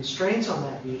 and the constraints on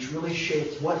that beach really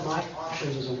shape what my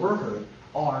options as a worker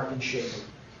are in shaping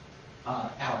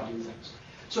how I do things.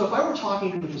 So if I were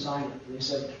talking to a designer and they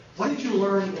said, what did you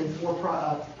learn in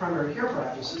 4 primary care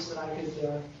practices that I could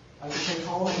take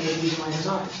home and maybe use in my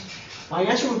designs? My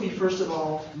answer would be, first of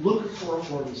all, look for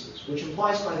affordances, which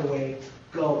implies, by the way,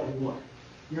 go and look.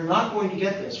 You're not going to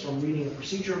get this from reading a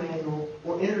procedure manual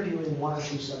or interviewing 1 or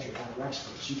 2 subject matter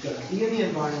experts. You've got to be in the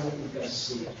environment, you've got to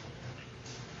see it.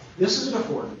 This is an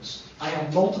affordance. I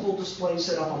have multiple displays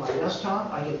set up on my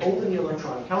desktop. I can open the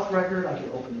electronic health record, I can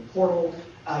open the portal,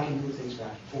 I can move things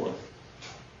back and forth.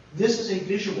 This is a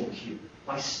visual cue.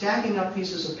 By stacking up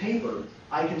pieces of paper,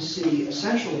 I can see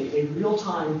essentially a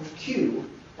real-time cue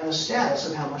and a status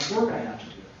of how much work I have to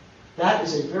do. That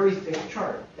is a very thick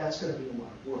chart. That's going to be a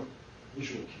lot of work.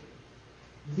 Visual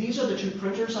cue. These are the 2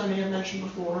 printers I may have mentioned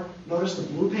before. Notice the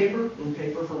blue paper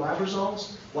for lab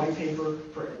results, white paper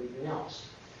for everything else.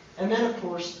 And then, of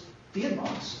course, the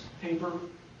inbox. Paper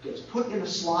gets put in a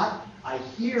slot. I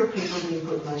hear paper being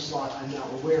put in my slot. I'm now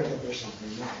aware that there's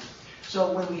something wrong.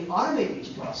 So when we automate these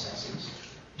processes,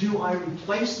 do I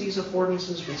replace these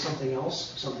affordances with something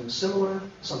else, something similar,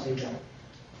 something better?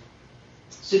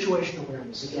 Situational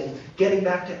awareness. Again, getting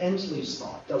back to Ensley's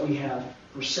thought that we have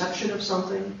perception of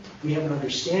something, we have an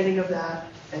understanding of that,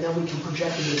 and then we can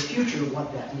project into the future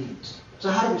what that means. So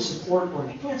how do we support or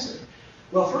enhance it?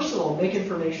 Well, first of all, make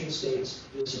information states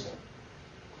visible.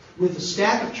 With the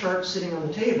stack of charts sitting on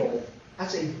the table,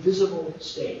 that's a visible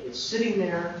state. It's sitting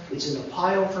there, it's in a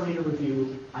pile for me to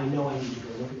review, I know I need to go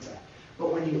look at that.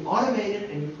 But when you automate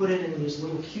it and you put it in these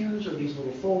little queues or these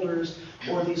little folders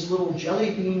or these little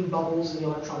jelly bean bubbles in the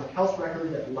electronic health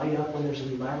record that light up when there's a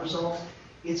new lab result,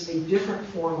 it's a different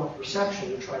form of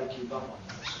perception to try to keep up on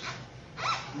those.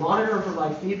 Monitor and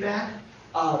provide feedback.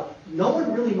 No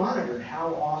one really monitored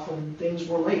how often things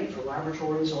were late for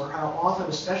laboratories or how often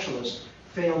a specialist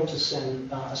failed to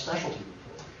send a specialty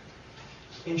report.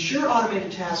 Ensure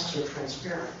automated tasks are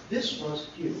transparent. This was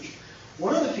huge.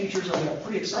 One of the features I got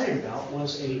pretty excited about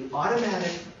was a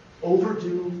automatic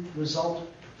overdue result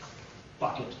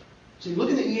bucket. So you look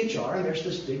in the EHR and there's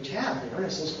this big tab there and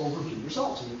it says overdue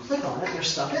results. And you click on it and there's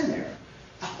stuff in there.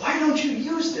 Why don't you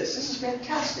use this? This is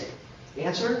fantastic.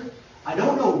 Answer, I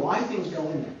don't know why things go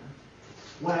in there.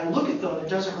 When I look at them, it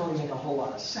doesn't really make a whole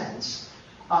lot of sense.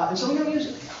 And so we don't use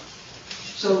it.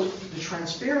 So the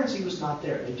transparency was not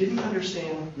there. They didn't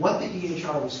understand what the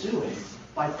EHR was doing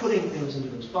by putting things into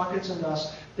those buckets, and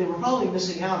thus they were probably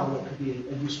missing out on what could be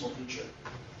a useful feature.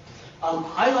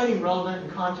 Highlighting relevant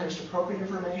and context-appropriate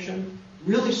information,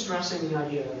 really stressing the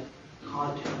idea of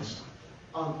context.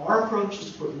 Our approach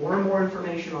is to put more and more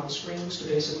information on screens to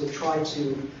basically try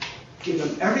to give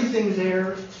them everything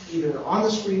there, either on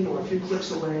the screen or a few clicks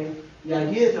away. The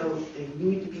idea, though, they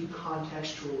need to be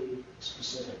contextually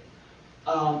specific.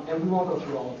 And we won't go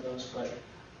through all of those, but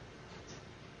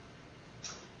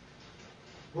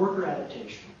worker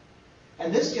adaptation.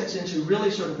 And this gets into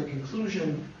really sort of the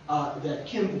conclusion that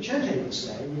Kim Vicente would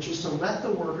say, which is to let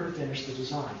the worker finish the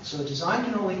design. So design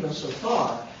can only go so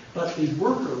far, but the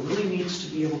worker really needs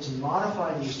to be able to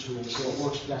modify these tools so it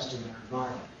works best in their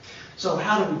environment. So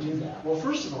how do we do that? Well,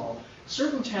 first of all,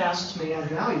 certain tasks may add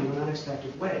value in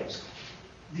unexpected ways.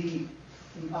 The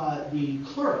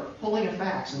clerk pulling a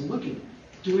fax and looking at it,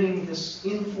 doing this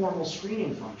informal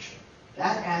screening function,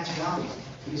 that adds value.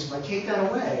 Because if I take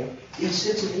that away, it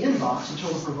sits in the inbox until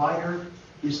the provider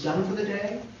is done for the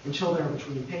day, until they're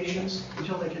between patients,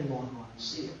 until they can log on and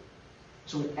see it.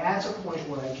 So it adds a point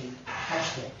where I can catch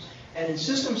things. And in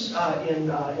systems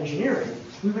engineering,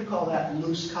 we would call that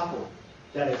loose coupling.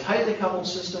 That a tightly coupled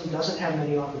system doesn't have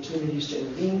many opportunities to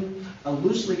intervene. A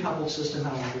loosely coupled system,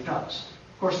 however, does.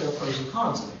 Of course, there are pros and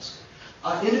cons of this.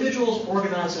 Individuals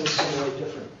organize things somewhat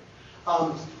differently.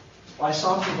 I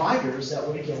saw providers that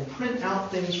would, again, print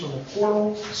out things from the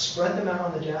portal, spread them out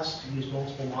on the desk to use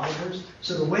multiple monitors.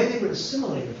 So the way they would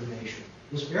assimilate information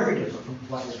was very different from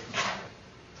provider to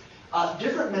provider.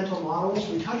 Different mental models.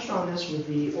 We touched on this with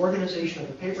the organization of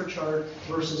the paper chart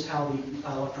versus how the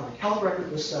electronic health record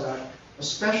was set up,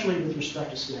 especially with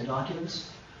respect to scanned documents.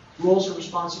 Roles and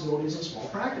responsibilities in small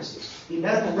practices. The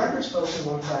medical records folks in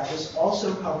one practice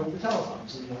also covered the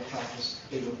telephones in the other practice.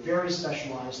 They were very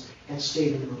specialized and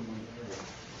stayed in the room.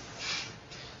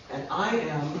 And I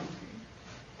am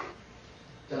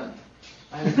done.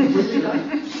 I am completely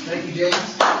done. Thank you,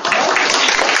 James.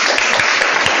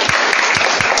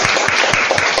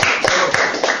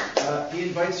 He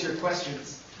invites your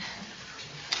questions.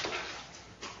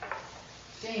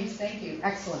 James, thank you.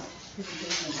 Excellent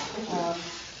presentation.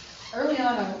 Early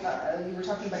on, you were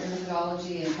talking about your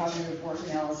methodology and cognitive work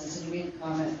analysis, and you made the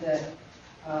comment that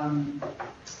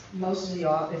most of the,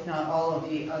 if not all of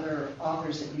the other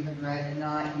authors that you had read had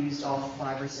not used all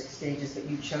 5 or 6 stages, but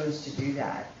you chose to do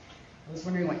that. I was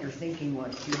wondering what your thinking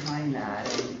was behind that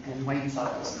and why you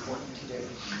thought it was important to do.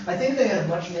 I think they had a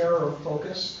much narrower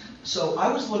focus. So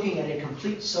I was looking at a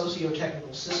complete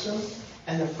socio-technical system,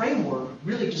 and the framework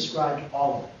really described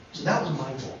all of it. So that was my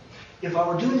goal. If I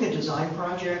were doing a design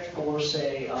project or,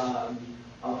 say,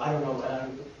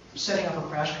 setting up a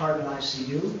crash cart in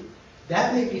ICU,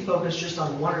 that may be focused just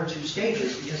on 1 or 2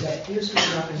 stages because that gives me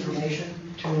enough information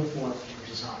to inform the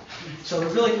design. So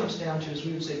it really comes down to, as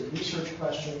we would say, the research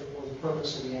question or the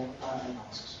purpose of the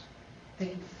analysis.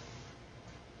 Thank you.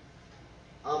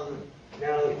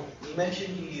 Now, you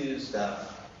mentioned you used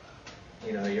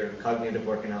your cognitive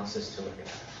work analysis to look at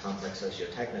a complex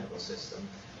socio-technical system.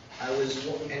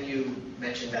 And you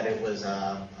mentioned that it was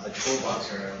a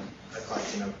toolbox or a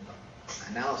collection of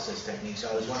analysis techniques. So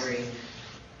I was wondering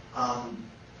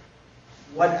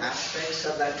what aspects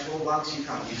of that toolbox you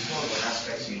found useful and what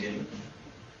aspects you didn't.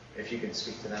 If you could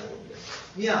speak to that a little bit.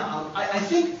 Yeah, I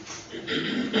think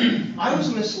I was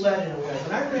misled in a way.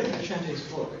 When I read Vicente's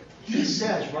book, he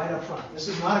says right up front, this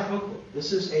is not a cookbook.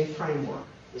 This is a framework.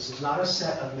 This is not a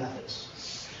set of methods.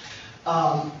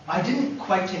 I didn't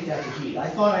quite take that to heed. I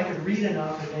thought I could read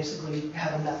enough and basically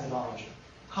have a methodology.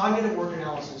 Cognitive work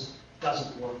analysis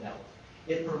doesn't work that way.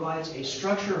 It provides a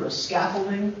structure, a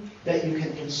scaffolding that you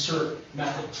can insert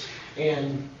methods.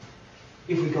 And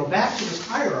if we go back to this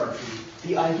hierarchy,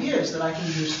 the idea is that I can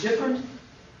use different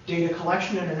data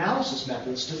collection and analysis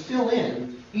methods to fill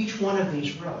in each one of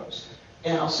these rows.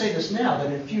 And I'll say this now,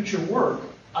 that in future work,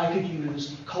 I could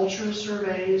use culture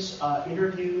surveys,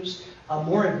 interviews,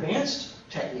 more advanced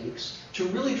techniques to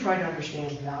really try to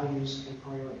understand values and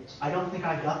priorities. I don't think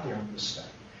I got there in this study.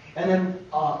 And then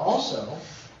also,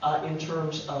 in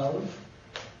terms of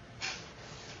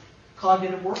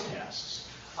cognitive work tasks.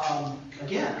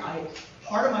 Again,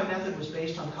 part of my method was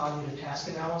based on cognitive task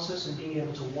analysis and being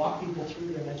able to walk people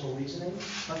through their mental reasoning,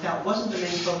 but that wasn't the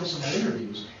main focus of my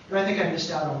interviews, and I think I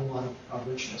missed out on a lot of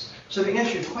richness. So to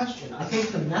answer your question, I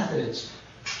think the methods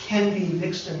can be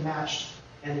mixed and matched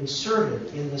and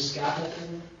inserted in the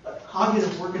scaffolding, but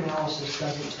cognitive work analysis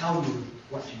doesn't tell you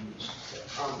what to use.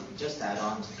 Just to add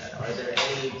on to that, are there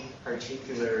any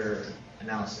particular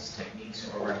analysis techniques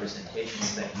or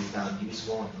representations that you found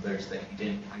useful and others that you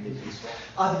didn't find it useful?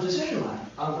 The decision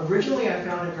lab. Originally, I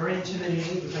found it very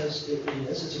intimidating because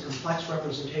it's a complex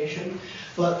representation.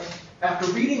 But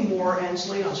after reading more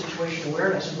Ensley on situation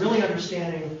awareness and really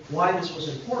understanding why this was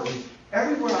important,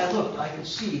 everywhere I looked, I could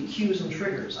see cues and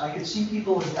triggers. I could see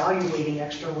people evaluating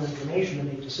external information to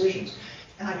make decisions.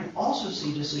 And I could also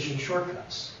see decision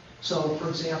shortcuts. So, for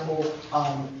example,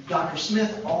 Dr.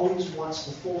 Smith always wants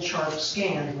the full chart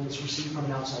scanned when it's received from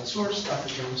an outside source. Dr.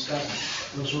 Jones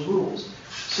doesn't. Those are rules.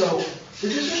 So the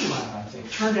decision lab, I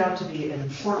think, turned out to be an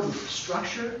important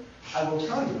structure. I will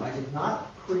tell you, I did not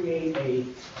create a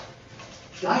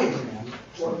diagram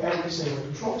for every single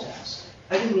control task.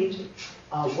 I didn't need to.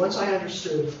 Once I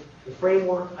understood the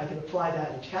framework, I could apply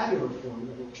that in tabular form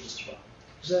that worked just well.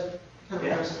 Is that kind of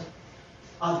interesting?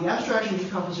 The abstraction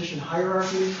decomposition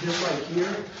hierarchy, this right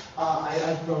here,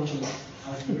 I've grown to love.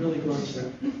 I've really grown to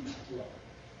love.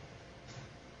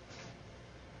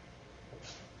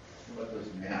 What about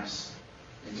those maps?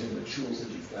 And then the tools that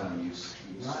you found use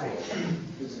Right.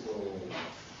 physical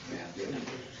map.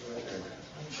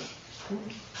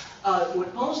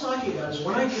 What Paul's talking about is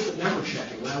when I did the member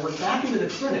checking, when I went back into the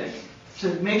clinic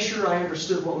to make sure I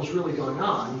understood what was really going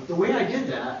on, the way I did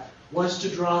that was to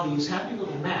draw these happy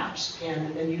little maps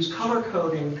and use color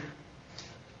coding.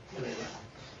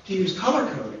 To use color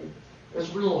coding, it's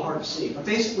a little hard to see, but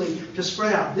basically to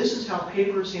spread out, this is how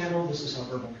paper is handled, this is how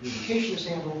verbal communication is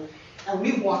handled, and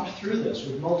we walked through this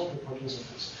with multiple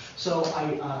participants. So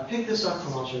I picked this up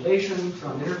from observation,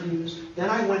 from interviews, then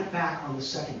I went back on the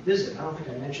second visit. I don't think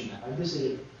I mentioned that. I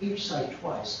visited each site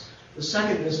twice. The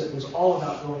second visit was all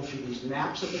about going through these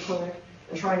maps of the clinic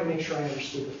and trying to make sure I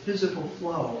understood the physical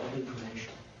flow of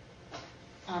information.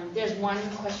 There's one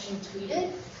question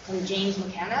tweeted from James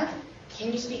McCormack.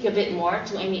 Can you speak a bit more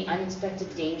to any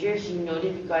unexpected dangers you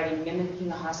noted regarding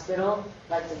mimicking a hospital,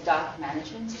 like the doc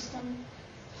management system?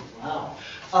 Wow.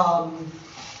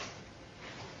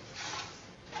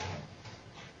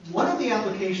 One of the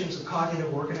applications of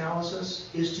cognitive work analysis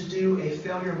is to do a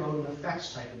failure mode and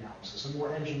effects type analysis, a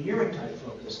more engineering type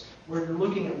focus, where you're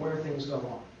looking at where things go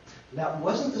wrong. That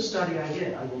wasn't the study I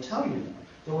did, I will tell you.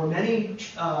 There were many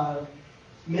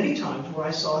times where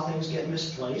I saw things get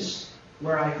misplaced,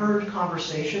 where I heard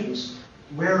conversations,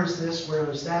 where is this, where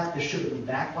is that, this should have been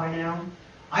back by now.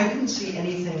 I didn't see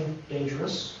anything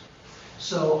dangerous,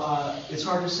 so it's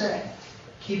hard to say.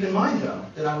 Keep in mind, though,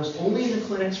 that I was only in the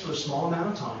clinics for a small amount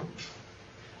of time.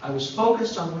 I was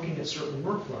focused on looking at certain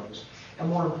workflows, and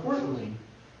more importantly,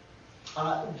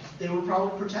 they were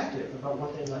probably protective about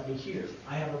what they let me hear.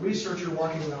 I have a researcher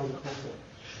walking around the clinic.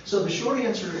 So the short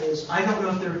answer is, I don't know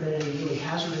if there have been any really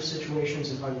hazardous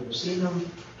situations, if I've ever seen them.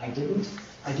 I didn't.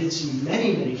 I did see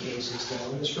many, many cases,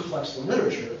 though, and this reflects the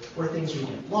literature, where things would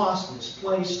get lost,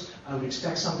 misplaced. I would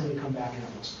expect something to come back and it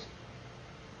wasn't.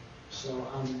 So,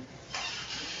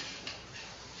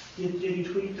 did you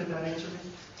tweet? Did that answer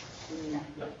me?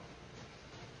 No.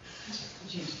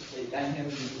 I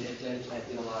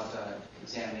did a lot of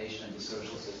examination of the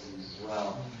social systems as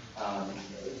well.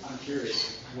 I'm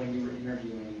curious, when you were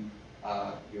interviewing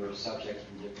your subjects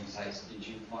from different sites, did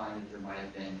you find that there might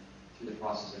have been, through the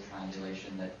process of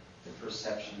triangulation, that the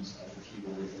perceptions of the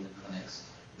people within the clinics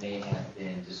may have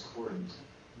been discordant?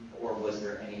 Or was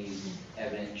there any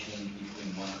evident change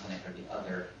between one clinic or the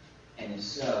other? And if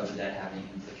so, did that have any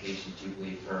implications, do you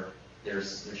believe, for their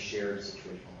shared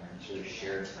situational awareness or their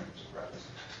shared frames of reference,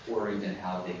 or even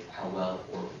how well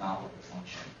or not what they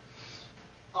function?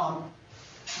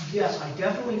 Yes, I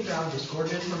definitely found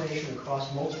discordant information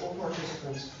across multiple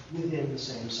participants within the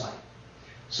same site.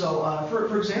 So,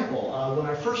 for example, when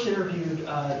I first interviewed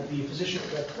the physician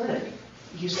at that clinic,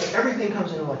 he said everything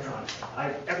comes in electronic.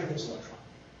 Everything's electronic.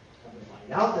 Come to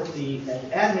find out that the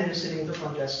admin is sitting at the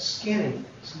front desk scanning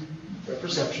things. Their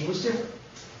perception was different.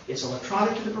 It's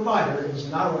electronic to the provider, it is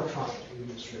not electronic to the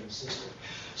administrative system.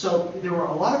 So there were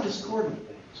a lot of discordant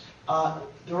things.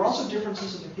 There were also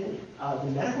differences of opinion.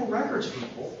 The medical records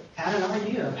people had an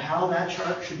idea of how that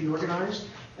chart should be organized,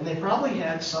 and they probably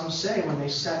had some say when they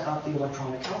set up the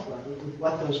electronic health record with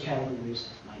what those categories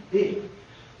might be.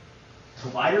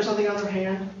 Providers, on the other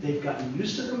hand, they've gotten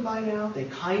used to them by now. They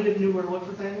kind of knew where to look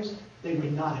for things. They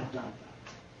would not have done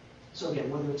that. So again,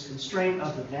 whether it's constraint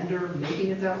of the vendor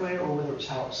making it that way or whether it's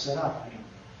how it's set up, I don't know.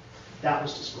 That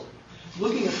was discordant.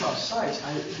 Looking across sites,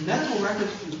 medical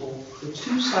records people, the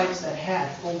 2 sites that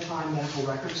had full-time medical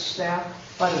records staff,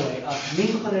 by the way,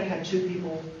 Mean Clinic had 2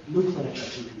 people, Blue Clinic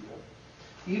had 2 people.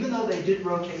 Even though they did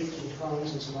rotate some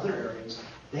phones in some other areas,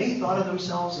 they thought of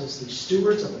themselves as the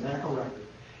stewards of the medical record.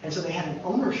 And so they had an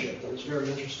ownership that was very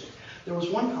interesting. There was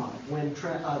one comment, when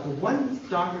the one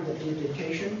doctor that did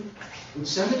dictation would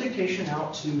send the dictation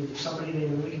out to somebody they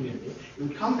knew in the community, it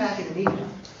would come back in an email,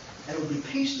 and it would be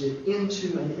pasted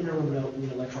into an interim note in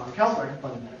the electronic health record by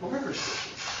the medical records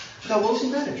person. So, well,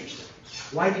 isn't that interesting?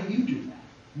 Why do you do that?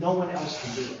 No one else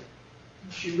can do it.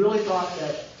 She really thought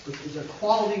that the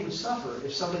quality would suffer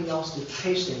if somebody else did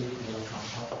pasting in the electronic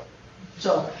health record.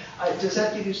 So, does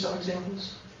that give you some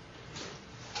examples?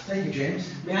 Thank you,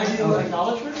 James. May I do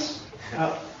acknowledgments?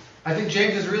 I think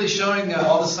James is really showing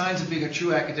all the signs of being a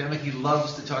true academic. He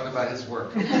loves to talk about his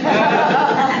work.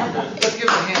 Let's give him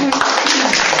a hand.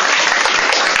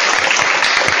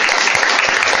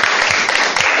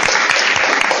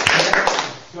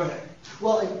 Go ahead.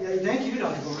 Well, thank you,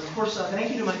 Dr. Bowman. Of course,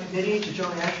 thank you to my committee, to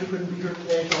Joan Ash, who couldn't be here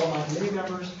today, to all my committee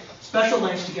members. Special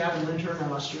thanks to Gavin Linton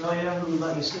in Australia, who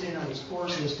let me sit in on his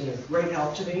course and has been a great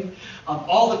help to me.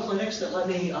 All the clinics that let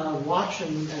me watch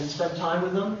and spend time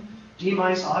with them.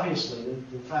 DMICE, obviously,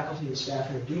 the faculty and staff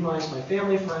here. DMICE, my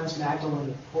family, friends,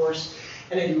 Magdalene, of course,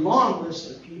 and a long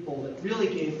list of people that really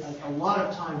gave a lot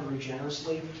of time very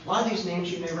generously. A lot of these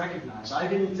names you may recognize. I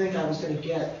didn't think I was going to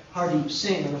get Hardeep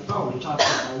Singh on the phone to talk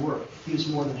about my work. He was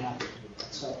more than happy to do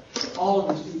that. So all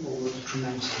of these people were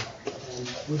tremendous help. And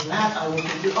with that, I will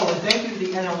conclude. Oh, and thank you to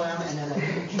the NLM and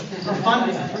NLM for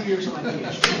funding 3 years of my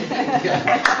PhD.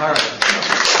 Yeah. All right.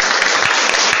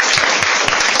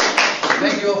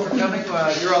 Thank you all for coming.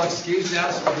 You're all excused now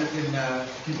so we can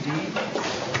convene.